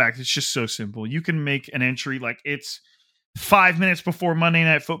best is the fact it's just so simple. You can make an entry like it's 5 minutes before Monday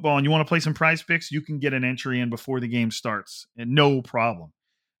Night Football and you want to play some Prize Picks, you can get an entry in before the game starts, and no problem.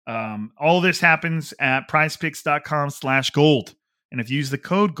 All this happens at prizepicks.com/gold. And if you use the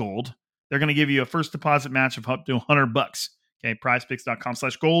code GOLD, they're going to give you a first deposit match of up to $100. Okay,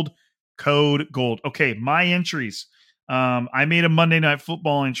 prizepicks.com/gold, code GOLD. Okay, my entries. I made a Monday Night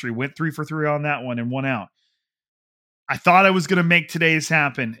Football entry, went 3 for 3 on that one and 1 out. I thought I was going to make today's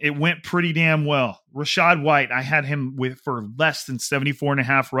happen. It went pretty damn well. Rachaad White, I had him for less than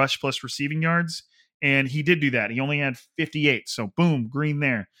 74.5 rush plus receiving yards, and he did do that. He only had 58, so boom, green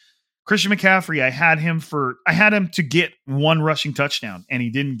there. Christian McCaffrey, I had him to get 1 rushing touchdown, and he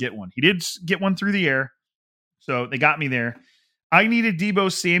didn't get one. He did get one through the air, so they got me there. I needed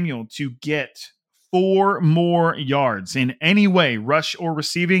Deebo Samuel to get 4 more yards in any way, rush or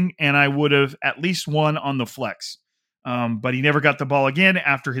receiving, and I would have at least won on the flex. But he never got the ball again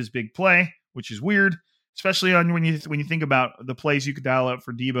after his big play, which is weird, especially when you think about the plays you could dial up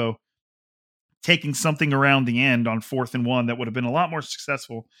for Deebo taking something around the end on 4th and 1 that would have been a lot more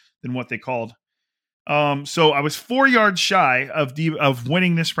successful than what they called. So I was 4 yards shy of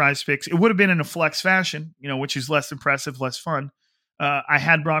winning this Prize Picks. It would have been in a flex fashion, which is less impressive, less fun. I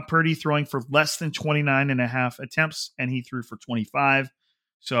had Brock Purdy throwing for less than 29.5 attempts, and he threw for 25.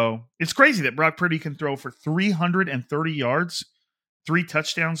 So it's crazy that Brock Purdy can throw for 330 yards, 3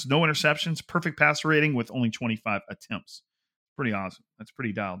 touchdowns, no interceptions, perfect passer rating with only 25 attempts. Pretty awesome. That's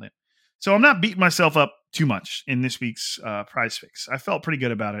pretty dialed in. So I'm not beating myself up too much in this week's Prize Picks. I felt pretty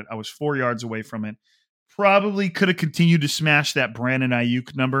good about it. I was 4 yards away from it. Probably could have continued to smash that Brandon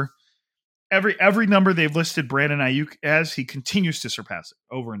Ayuk number. Every number they've listed Brandon Ayuk as, he continues to surpass it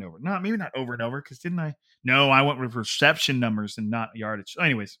over and over. Maybe not over and over, because didn't I? No, I went with reception numbers and not yardage. So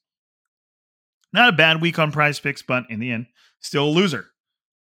anyways, not a bad week on Prize Picks, but in the end, still a loser.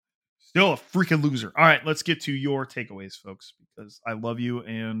 Still a freaking loser. All right, let's get to your takeaways, folks, because I love you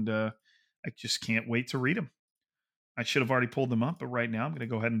and I just can't wait to read them. I should have already pulled them up, but right now I'm going to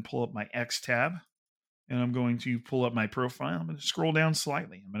go ahead and pull up my X tab And I'm going to pull up my profile. I'm going to scroll down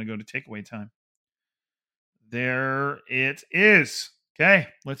slightly. I'm going to go to takeaway time. There it is. Okay,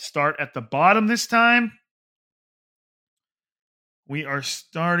 let's start at the bottom this time. We are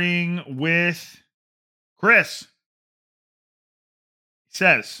starting with Chris. He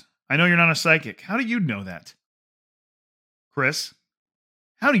says, I know you're not a psychic. How do you know that? Chris,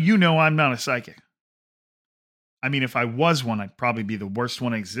 how do you know I'm not a psychic? I mean, if I was one, I'd probably be the worst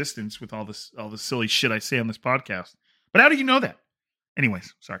one in existence with all the silly shit I say on this podcast. But how do you know that?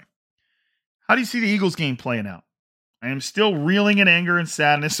 Anyways, sorry. How do you see the Eagles game playing out? I am still reeling in anger and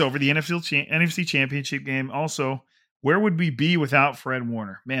sadness over the NFC Championship game. Also, where would we be without Fred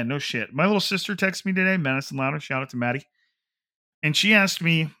Warner? Man, no shit. My little sister texted me today, Madison Louder, shout out to Maddie. And she asked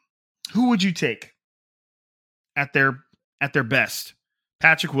me, who would you take at their best?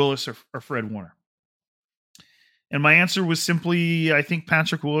 Patrick Willis or Fred Warner? And my answer was simply, I think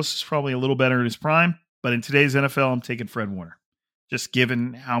Patrick Willis is probably a little better in his prime, but in today's NFL, I'm taking Fred Warner. Just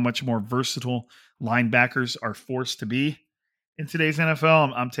given how much more versatile linebackers are forced to be in today's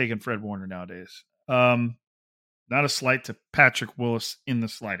NFL, I'm taking Fred Warner nowadays. Not a slight to Patrick Willis in the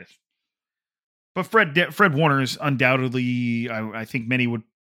slightest. But Fred Warner is undoubtedly, I think many would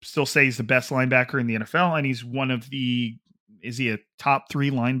still say he's the best linebacker in the NFL, and he's one of the, is he a top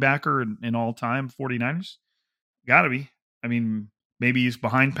 3 linebacker in all time 49ers? Gotta be. I mean, maybe he's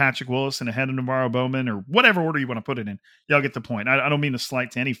behind Patrick Willis and ahead of Navarro Bowman or whatever order you want to put it in. Y'all get the point. I don't mean to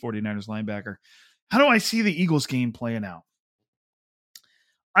slight to any 49ers linebacker. How do I see the Eagles game playing out?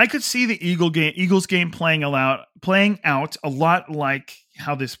 I could see the Eagles game playing out a lot like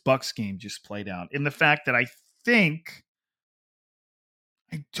how this Bucs game just played out. In the fact that I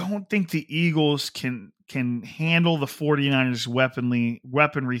don't think the Eagles can handle the 49ers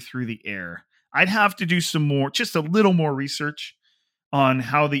weaponry through the air. I'd have to do just a little more research on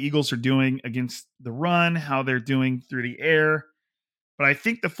how the Eagles are doing against the run, how they're doing through the air. But I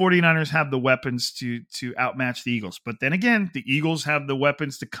think the 49ers have the weapons to outmatch the Eagles. But then again, the Eagles have the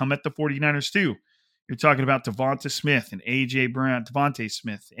weapons to come at the 49ers too. You're talking about Devonta Smith and Devontae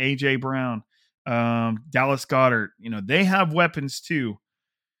Smith, A.J. Brown, Dallas Goedert. They have weapons too.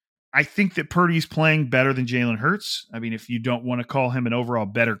 I think that Purdy's playing better than Jalen Hurts. I mean, if you don't want to call him an overall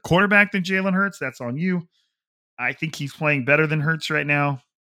better quarterback than Jalen Hurts, that's on you. I think he's playing better than Hurts right now.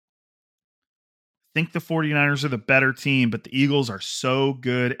 I think the 49ers are the better team, but the Eagles are so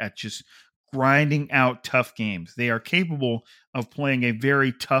good at just grinding out tough games. They are capable of playing a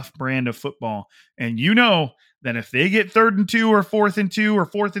very tough brand of football. And you know that if they get 3rd and 2 or 4th and 2 or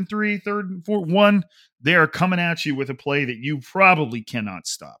 4th and 3, 3rd and 4, 1, they are coming at you with a play that you probably cannot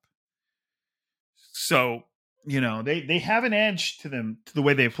stop. So, they have an edge to them, to the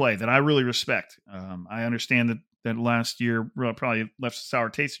way they play, that I really respect. I understand that last year probably left a sour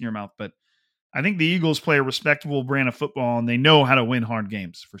taste in your mouth, but I think the Eagles play a respectable brand of football, and they know how to win hard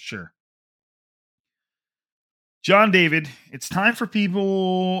games for sure. John David, it's time for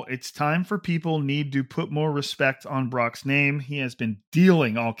people need to put more respect on Brock's name. He has been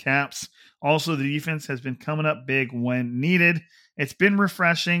dealing, all caps. Also, the defense has been coming up big when needed. It's been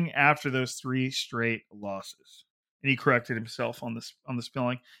refreshing after those 3 straight losses. And he corrected himself on the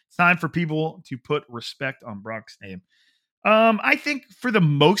spelling. It's time for people to put respect on Brock's name. I think for the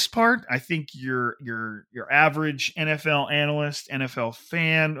most part, I think your average NFL analyst, NFL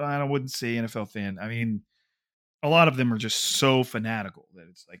fan, I wouldn't say NFL fan. I mean, a lot of them are just so fanatical that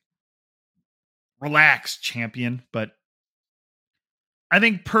it's like, relax, champion. But I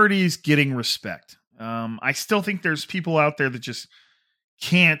think Purdy's getting respect. I still think there's people out there that just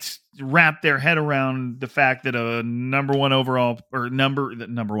can't wrap their head around the fact that a number one overall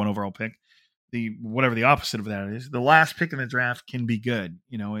pick, whatever the opposite of that is, the last pick in the draft can be good.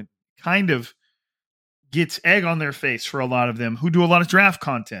 It kind of gets egg on their face for a lot of them who do a lot of draft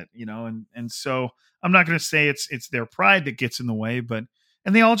content, and so I'm not going to say it's their pride that gets in the way,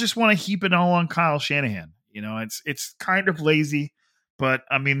 and they all just want to heap it all on Kyle Shanahan. It's kind of lazy, but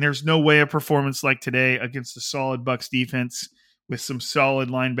I mean, there's no way a performance like today against a solid Bucs defense with some solid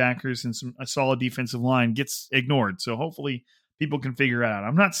linebackers and a solid defensive line gets ignored. So hopefully people can figure it out.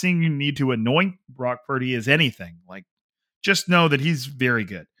 I'm not saying you need to anoint Brock Purdy as anything. Like, just know that he's very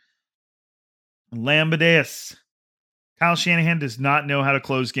good. Lambadeus. Kyle Shanahan does not know how to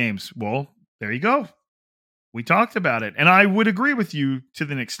close games. Well, there you go. We talked about it. And I would agree with you to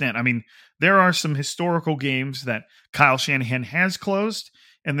an extent. I mean, there are some historical games that Kyle Shanahan has closed,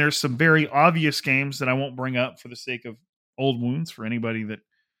 and there's some very obvious games that I won't bring up for the sake of old wounds for anybody that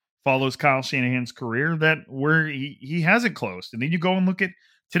follows Kyle Shanahan's career, that where he hasn't closed. And then you go and look at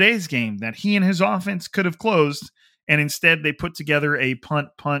today's game that he and his offense could have closed, and instead they put together a punt,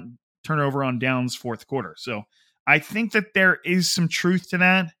 turnover on downs fourth quarter. So I think that there is some truth to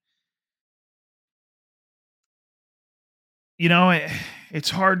that. You know,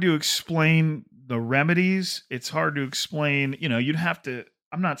 it's hard to explain the remedies. It's hard to explain, you'd have to,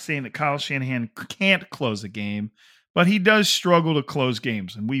 I'm not saying that Kyle Shanahan can't close a game, but he does struggle to close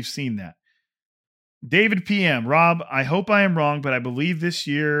games, and we've seen that. David PM, Rob, I hope I am wrong, but I believe this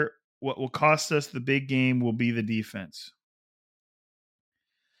year what will cost us the big game will be the defense.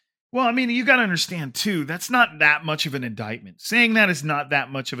 Well, I mean, you got to understand, too, that's not that much of an indictment. Saying that is not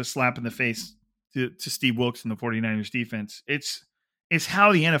that much of a slap in the face to Steve Wilkes and the 49ers defense. It's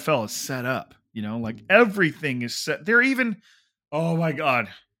how the NFL is set up. Like everything is set. They're even, oh my God.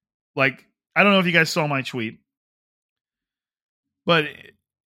 Like, I don't know if you guys saw my tweet, but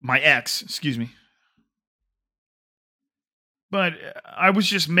my ex, excuse me. But I was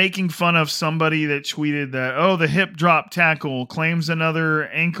just making fun of somebody that tweeted that, oh, the hip drop tackle claims another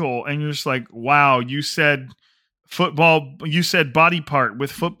ankle. And you're just like, wow, you said football, you said body part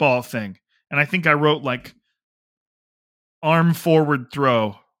with football thing. And I think I wrote like arm forward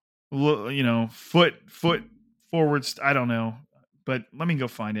throw, foot forward. I don't know, but let me go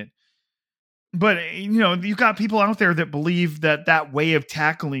find it. But, you've got people out there that believe that way of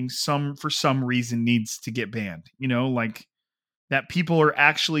tackling for some reason needs to get banned, like that people are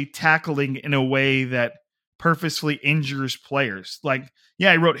actually tackling in a way that purposefully injures players. Like,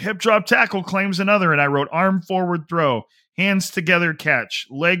 yeah, I wrote hip drop tackle claims another, and I wrote arm forward throw, hands together catch,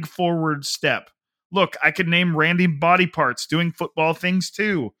 leg forward step. Look, I could name random body parts doing football things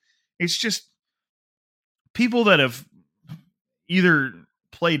too. It's just people that have either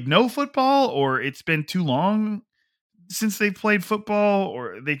played no football or it's been too long since they've played football,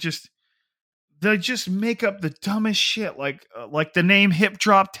 or they just make up the dumbest shit, like the name hip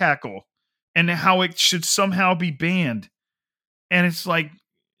drop tackle and how it should somehow be banned. And it's like,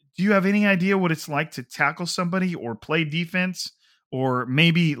 do you have any idea what it's like to tackle somebody or play defense, or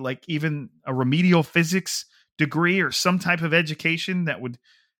maybe like even a remedial physics degree or some type of education that would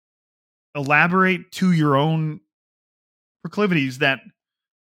elaborate to your own proclivities, that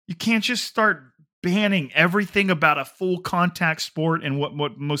you can't just start banning everything about a full contact sport and what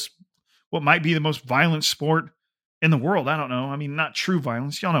might be the most violent sport in the world. I don't know. I mean, not true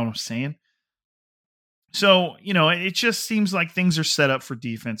violence. Y'all know what I'm saying. So, it just seems like things are set up for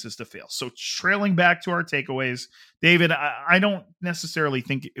defenses to fail. So trailing back to our takeaways, David, I don't necessarily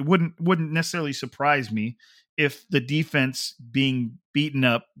think it wouldn't necessarily surprise me if the defense being beaten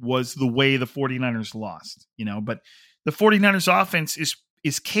up was the way the 49ers lost, but the 49ers offense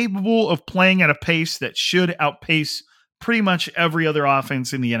is capable of playing at a pace that should outpace pretty much every other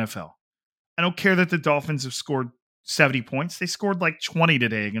offense in the NFL. I don't care that the Dolphins have scored 70 points. They scored like 20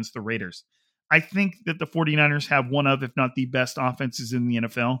 today against the Raiders. I think that the 49ers have one of, if not the best offenses in the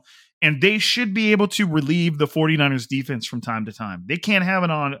NFL, and they should be able to relieve the 49ers defense from time to time. They can't have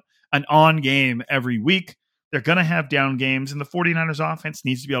an on game every week. They're going to have down games, and the 49ers offense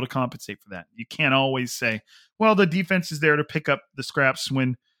needs to be able to compensate for that. You can't always say, well, the defense is there to pick up the scraps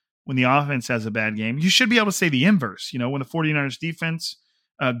when the offense has a bad game. You should be able to say the inverse. When the 49ers defense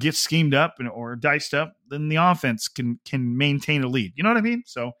gets schemed up or diced up, then the offense can maintain a lead. You know what I mean?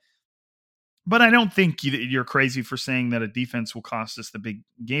 So, but I don't think you're crazy for saying that a defense will cost us the big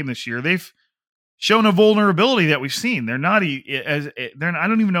game this year. They've shown a vulnerability that we've seen. They're not I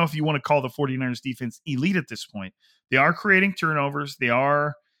don't even know if you want to call the 49ers defense elite at this point. They are creating turnovers. They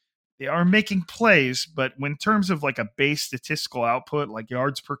are making plays, but in terms of like a base statistical output, like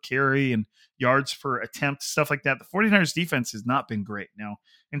yards per carry and yards per attempt, stuff like that, the 49ers defense has not been great. Now,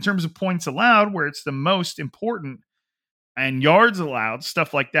 in terms of points allowed, where it's the most important, and yards allowed,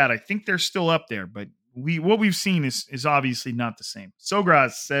 stuff like that, I think they're still up there, but what we've seen is obviously not the same.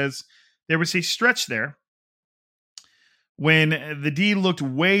 Sograz says there was a stretch there when the D looked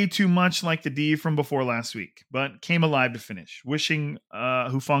way too much like the D from before last week, but came alive to finish. Wishing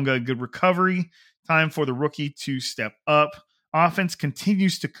Hufanga a good recovery. Time for the rookie to step up. Offense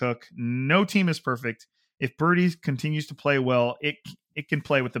continues to cook. No team is perfect. If Purdy continues to play well, it can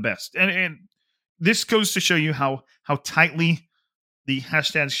play with the best. And this goes to show you how tightly the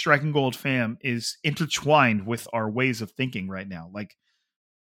hashtag Striking Gold fam is intertwined with our ways of thinking right now. Like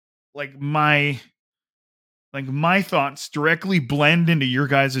my thoughts directly blend into your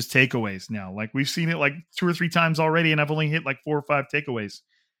guys' takeaways now. Like we've seen it like 2 or 3 times already, and I've only hit like 4 or 5 takeaways.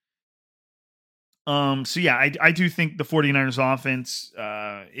 So yeah, I do think the 49ers offense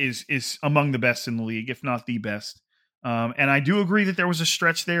is among the best in the league, if not the best. And I do agree that there was a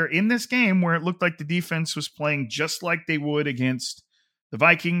stretch there in this game where it looked like the defense was playing just like they would against the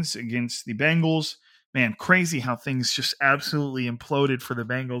Vikings, against the Bengals. Man, crazy how things just absolutely imploded for the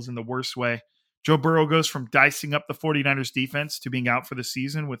Bengals in the worst way. Joe Burrow goes from dicing up the 49ers defense to being out for the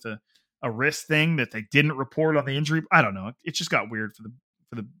season with a wrist thing that they didn't report on the injury. I don't know. It just got weird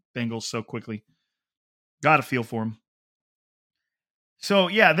for the Bengals so quickly. Got to feel for them. So,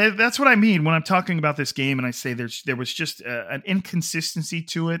 yeah, that's what I mean when I'm talking about this game, and I say there was just an inconsistency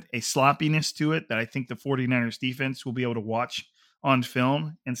to it, a sloppiness to it that I think the 49ers defense will be able to watch on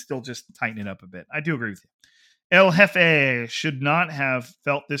film and still just tighten it up a bit. I do agree with you. El Jefe should not have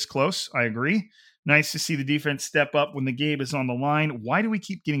felt this close. I agree. Nice to see the defense step up when the game is on the line. Why do we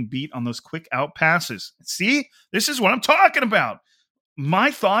keep getting beat on those quick out passes? See, this is what I'm talking about. My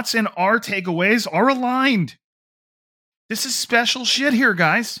thoughts and our takeaways are aligned. This is special shit here,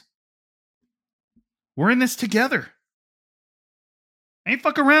 guys. We're in this together. I ain't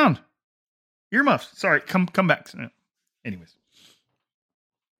fuck around. Earmuffs. Sorry, come back. Anyways.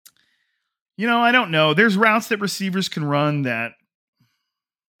 I don't know. There's routes that receivers can run that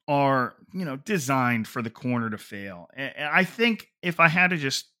are, designed for the corner to fail. And I think if I had to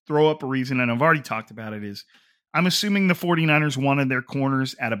just throw up a reason, and I've already talked about it, is I'm assuming the 49ers wanted their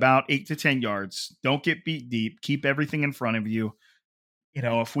corners at about 8 to 10 yards. Don't get beat deep. Keep everything in front of you.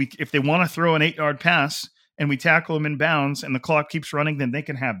 If they want to throw an 8-yard pass and we tackle them in bounds and the clock keeps running, then they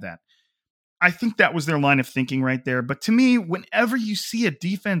can have that. I think that was their line of thinking right there. But to me, whenever you see a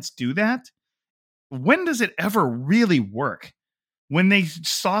defense do that, when does it ever really work? When they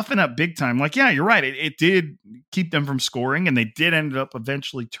soften up big time, like, yeah, you're right. It did keep them from scoring, and they did end up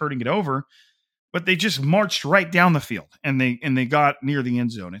eventually turning it over, but they just marched right down the field and they got near the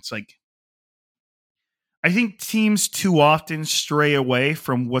end zone. It's like, I think teams too often stray away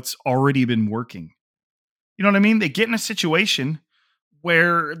from what's already been working. You know what I mean? They get in a situation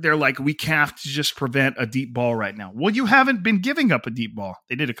where they're like, we have to just prevent a deep ball right now. Well, you haven't been giving up a deep ball.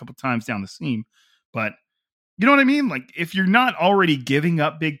 They did a couple times down the seam, but you know what I mean? Like, if you're not already giving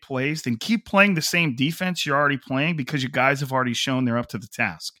up big plays, then keep playing the same defense you're already playing because you guys have already shown they're up to the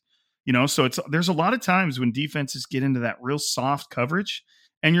task. So there's a lot of times when defenses get into that real soft coverage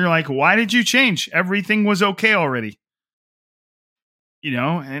and you're like, why did you change? Everything was okay already.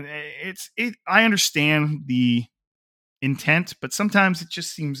 And I understand the intent, but sometimes it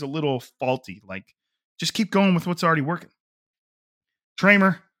just seems a little faulty. Like, just keep going with what's already working.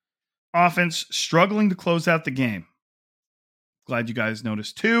 Tramer, offense struggling to close out the game. Glad you guys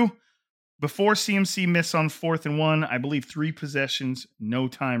noticed too. Before CMC miss on 4th and 1, I believe 3 possessions, no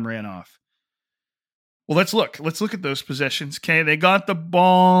time ran off. Well, let's look. Let's look at those possessions. Okay, they got the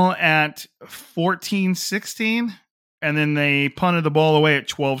ball at 14-16, and then they punted the ball away at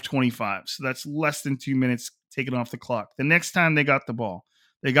 12-25. So that's less than 2 minutes taken off the clock. The next time they got the ball,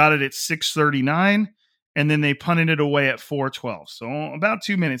 they got it at 6:39, and then they punted it away at 4:12. So about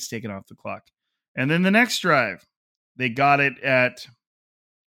 2 minutes taken off the clock. And then the next drive, they got it at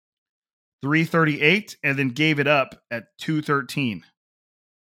 3:38 and then gave it up at 2:13.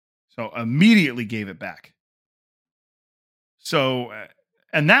 So immediately gave it back. So,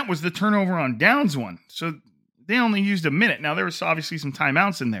 and that was the turnover on downs one. So they only used a minute. Now, there was obviously some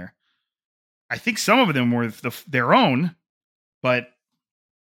timeouts in there. I think some of them were their own, but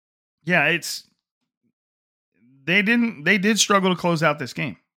yeah, they did struggle to close out this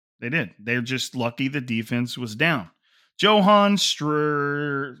game. They did. They're just lucky the defense was down. Johan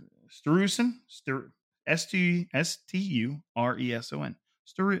Strureson, S-T-U-R-E-S-O-N.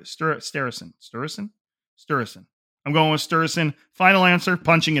 Sturrison. I'm going with Sturrison. Final answer,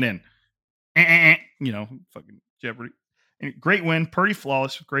 punching it in. Fucking Jeopardy. Great win. Purdy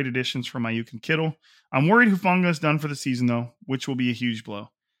flawless with great additions from Ayuk and Kittle. I'm worried Hufanga is done for the season, though, which will be a huge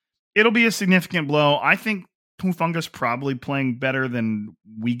blow. It'll be a significant blow. I think Hufanga's probably playing better than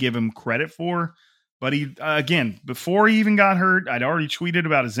we give him credit for. But he, again, before he even got hurt, I'd already tweeted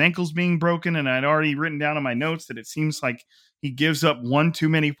about his ankles being broken, and I'd already written down in my notes that it seems like he gives up one too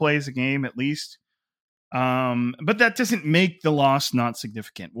many plays a game at least. But that doesn't make the loss not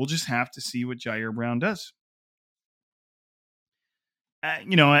significant. We'll just have to see what Jair Brown does.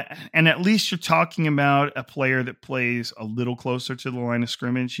 And at least you're talking about a player that plays a little closer to the line of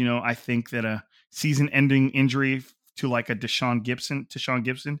scrimmage. I think that a season-ending injury to like a Deshaun Gibson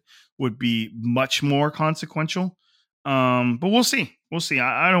would be much more consequential. But we'll see.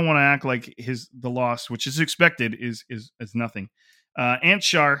 I don't want to act like the loss, which is expected, is nothing.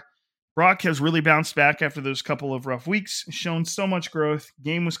 Antshar, Brock has really bounced back after those couple of rough weeks, shown so much growth.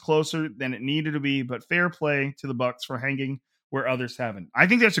 Game was closer than it needed to be, but fair play to the Bucs for hanging where others haven't. I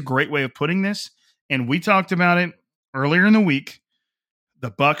think that's a great way of putting this. And we talked about it earlier in the week.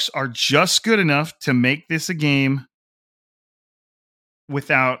 The Bucs are just good enough to make this a game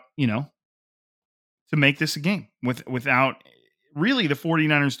without, to make this a game without really the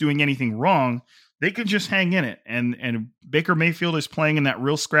 49ers doing anything wrong. They could just hang in it. And Baker Mayfield is playing in that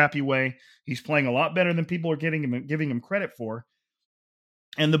real scrappy way. He's playing a lot better than people are giving him credit for.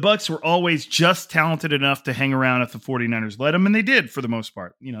 And the Bucs were always just talented enough to hang around if the 49ers let them, and they did for the most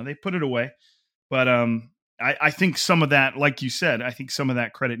part. They put it away. But I think some of that, like you said, I think some of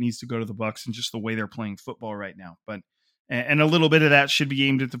that credit needs to go to the Bucs and just the way they're playing football right now. But and a little bit of that should be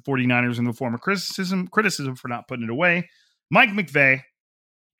aimed at the 49ers in the form of criticism for not putting it away. Mike McVay,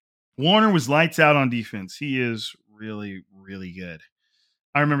 Warner was lights out on defense. He is really, really good.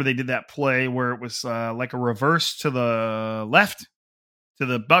 I remember they did that play where it was like a reverse to the left, to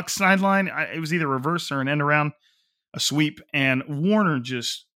the Bucs sideline. It was either reverse or an end around, a sweep, and Warner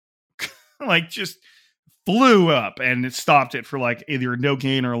just flew up and it stopped it for like either a no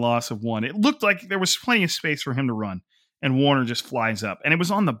gain or a loss of 1. It looked like there was plenty of space for him to run, and Warner just flies up. And it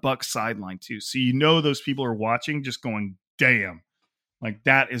was on the Bucs sideline too. So those people are watching just going, damn, like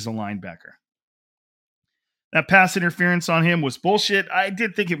that is a linebacker. That pass interference on him was bullshit. I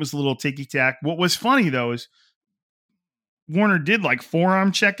did think it was a little ticky-tack. What was funny, though, is Warner did like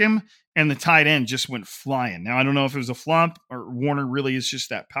forearm check him, and the tight end just went flying. Now, I don't know if it was a flop or Warner really is just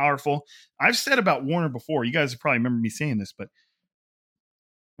that powerful. I've said about Warner before, you guys probably remember me saying this, but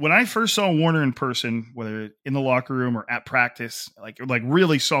when I first saw Warner in person, whether in the locker room or at practice, like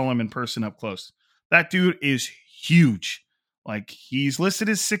really saw him in person up close, that dude is huge. Like, he's listed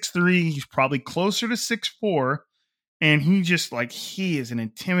as 6'3". He's probably closer to 6'4". And he is an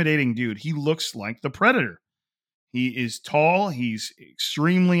intimidating dude. He looks like the Predator. He is tall. He's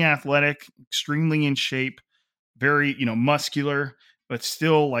extremely athletic, extremely in shape, very, muscular, but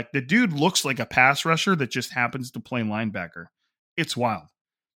still like the dude looks like a pass rusher that just happens to play linebacker. It's wild.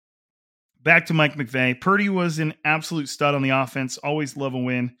 Back to Mike McVay. Purdy was an absolute stud on the offense. Always love a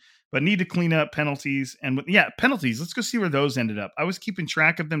win, but need to clean up penalties. And penalties. Let's go see where those ended up. I was keeping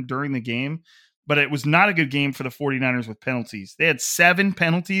track of them during the game, but it was not a good game for the 49ers with penalties. They had 7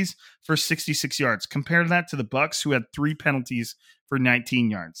 penalties for 66 yards. Compare that to the Bucs, who had 3 penalties for 19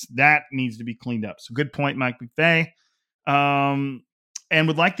 yards. That needs to be cleaned up. So good point, Mike McVay. And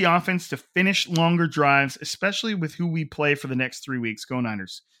would like the offense to finish longer drives, especially with who we play for the next 3 weeks. Go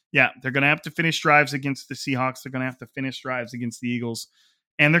Niners. Yeah, they're going to have to finish drives against the Seahawks. They're going to have to finish drives against the Eagles.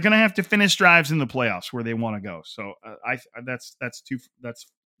 And they're going to have to finish drives in the playoffs where they want to go. So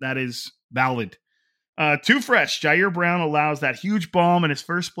that is valid. Too fresh. Jair Brown allows that huge bomb in his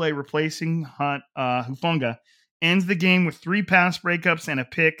first play, replacing Hufanga. Ends the game with 3 pass breakups and a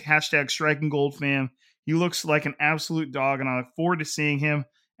pick. #StrikingGold fam. He looks like an absolute dog, and I look forward to seeing him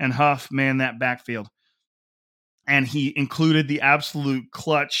and Huff man that backfield. And he included the absolute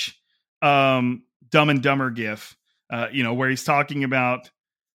clutch Dumb and Dumber gif, where he's talking about,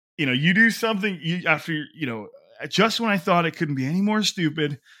 you do something just when I thought it couldn't be any more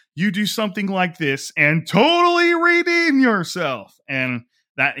stupid, you do something like this and totally redeem yourself. And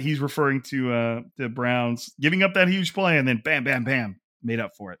that he's referring to the Browns giving up that huge play and then bam, bam, bam, made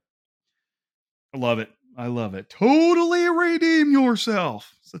up for it. I love it. I love it. Totally redeem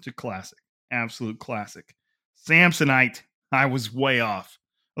yourself. Such a classic. Absolute classic. Samsonite. I was way off.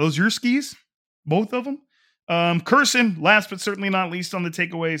 Are those your skis? Both of them? Curson, last but certainly not least on the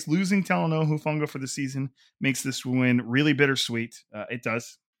takeaways, losing Talanoa Hufanga for the season makes this win really bittersweet. It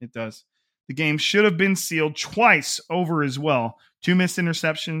does. It does. The game should have been sealed twice over as well. 2 missed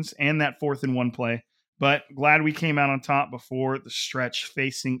interceptions and that 4th and 1 play. But glad we came out on top before the stretch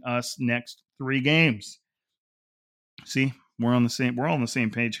facing us next 3 games. See, we're all on the same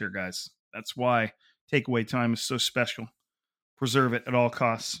page here, guys. That's why takeaway time is so special. Preserve it at all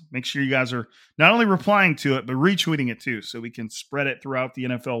costs. Make sure you guys are not only replying to it, but retweeting it too, so we can spread it throughout the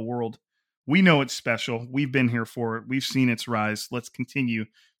NFL world. We know it's special. We've been here for it. We've seen its rise. Let's continue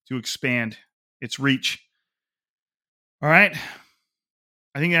to expand its reach. All right.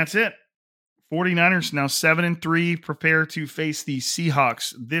 I think that's it. 49ers now 7-3, prepare to face the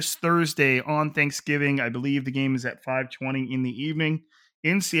Seahawks this Thursday on Thanksgiving. I believe the game is at 5:20 in the evening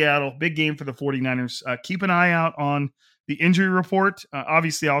in Seattle. Big game for the 49ers. Keep an eye out on the injury report.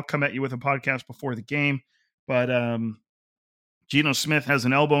 Obviously, I'll come at you with a podcast before the game, but Geno Smith has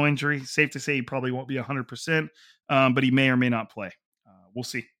an elbow injury. Safe to say he probably won't be 100%, but he may or may not play. We'll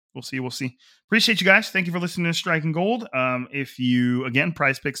see. We'll see. Appreciate you guys. Thank you for listening to Striking Gold. If you, again,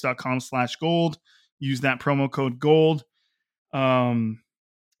 prizepicks.com/gold, use that promo code GOLD.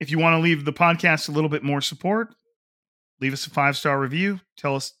 If you want to leave the podcast a little bit more support, leave us a 5-star review.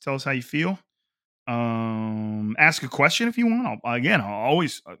 Tell us how you feel. Ask a question if you want. I'll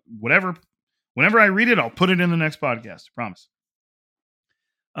always, whenever I read it, I'll put it in the next podcast. I promise.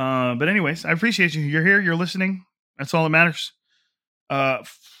 But anyways, I appreciate you. You're here. You're listening. That's all that matters.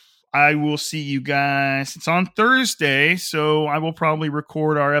 I will see you guys. It's on Thursday, so I will probably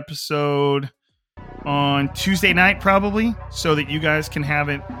record our episode on Tuesday night, probably, so that you guys can have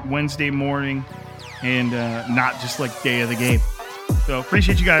it Wednesday morning and not just like day of the game. So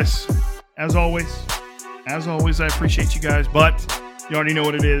appreciate you guys. As always, I appreciate you guys, but you already know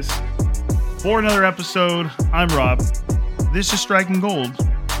what it is. For another episode, I'm Rob. This is Striking Gold,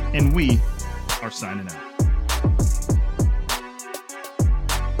 and we are signing out.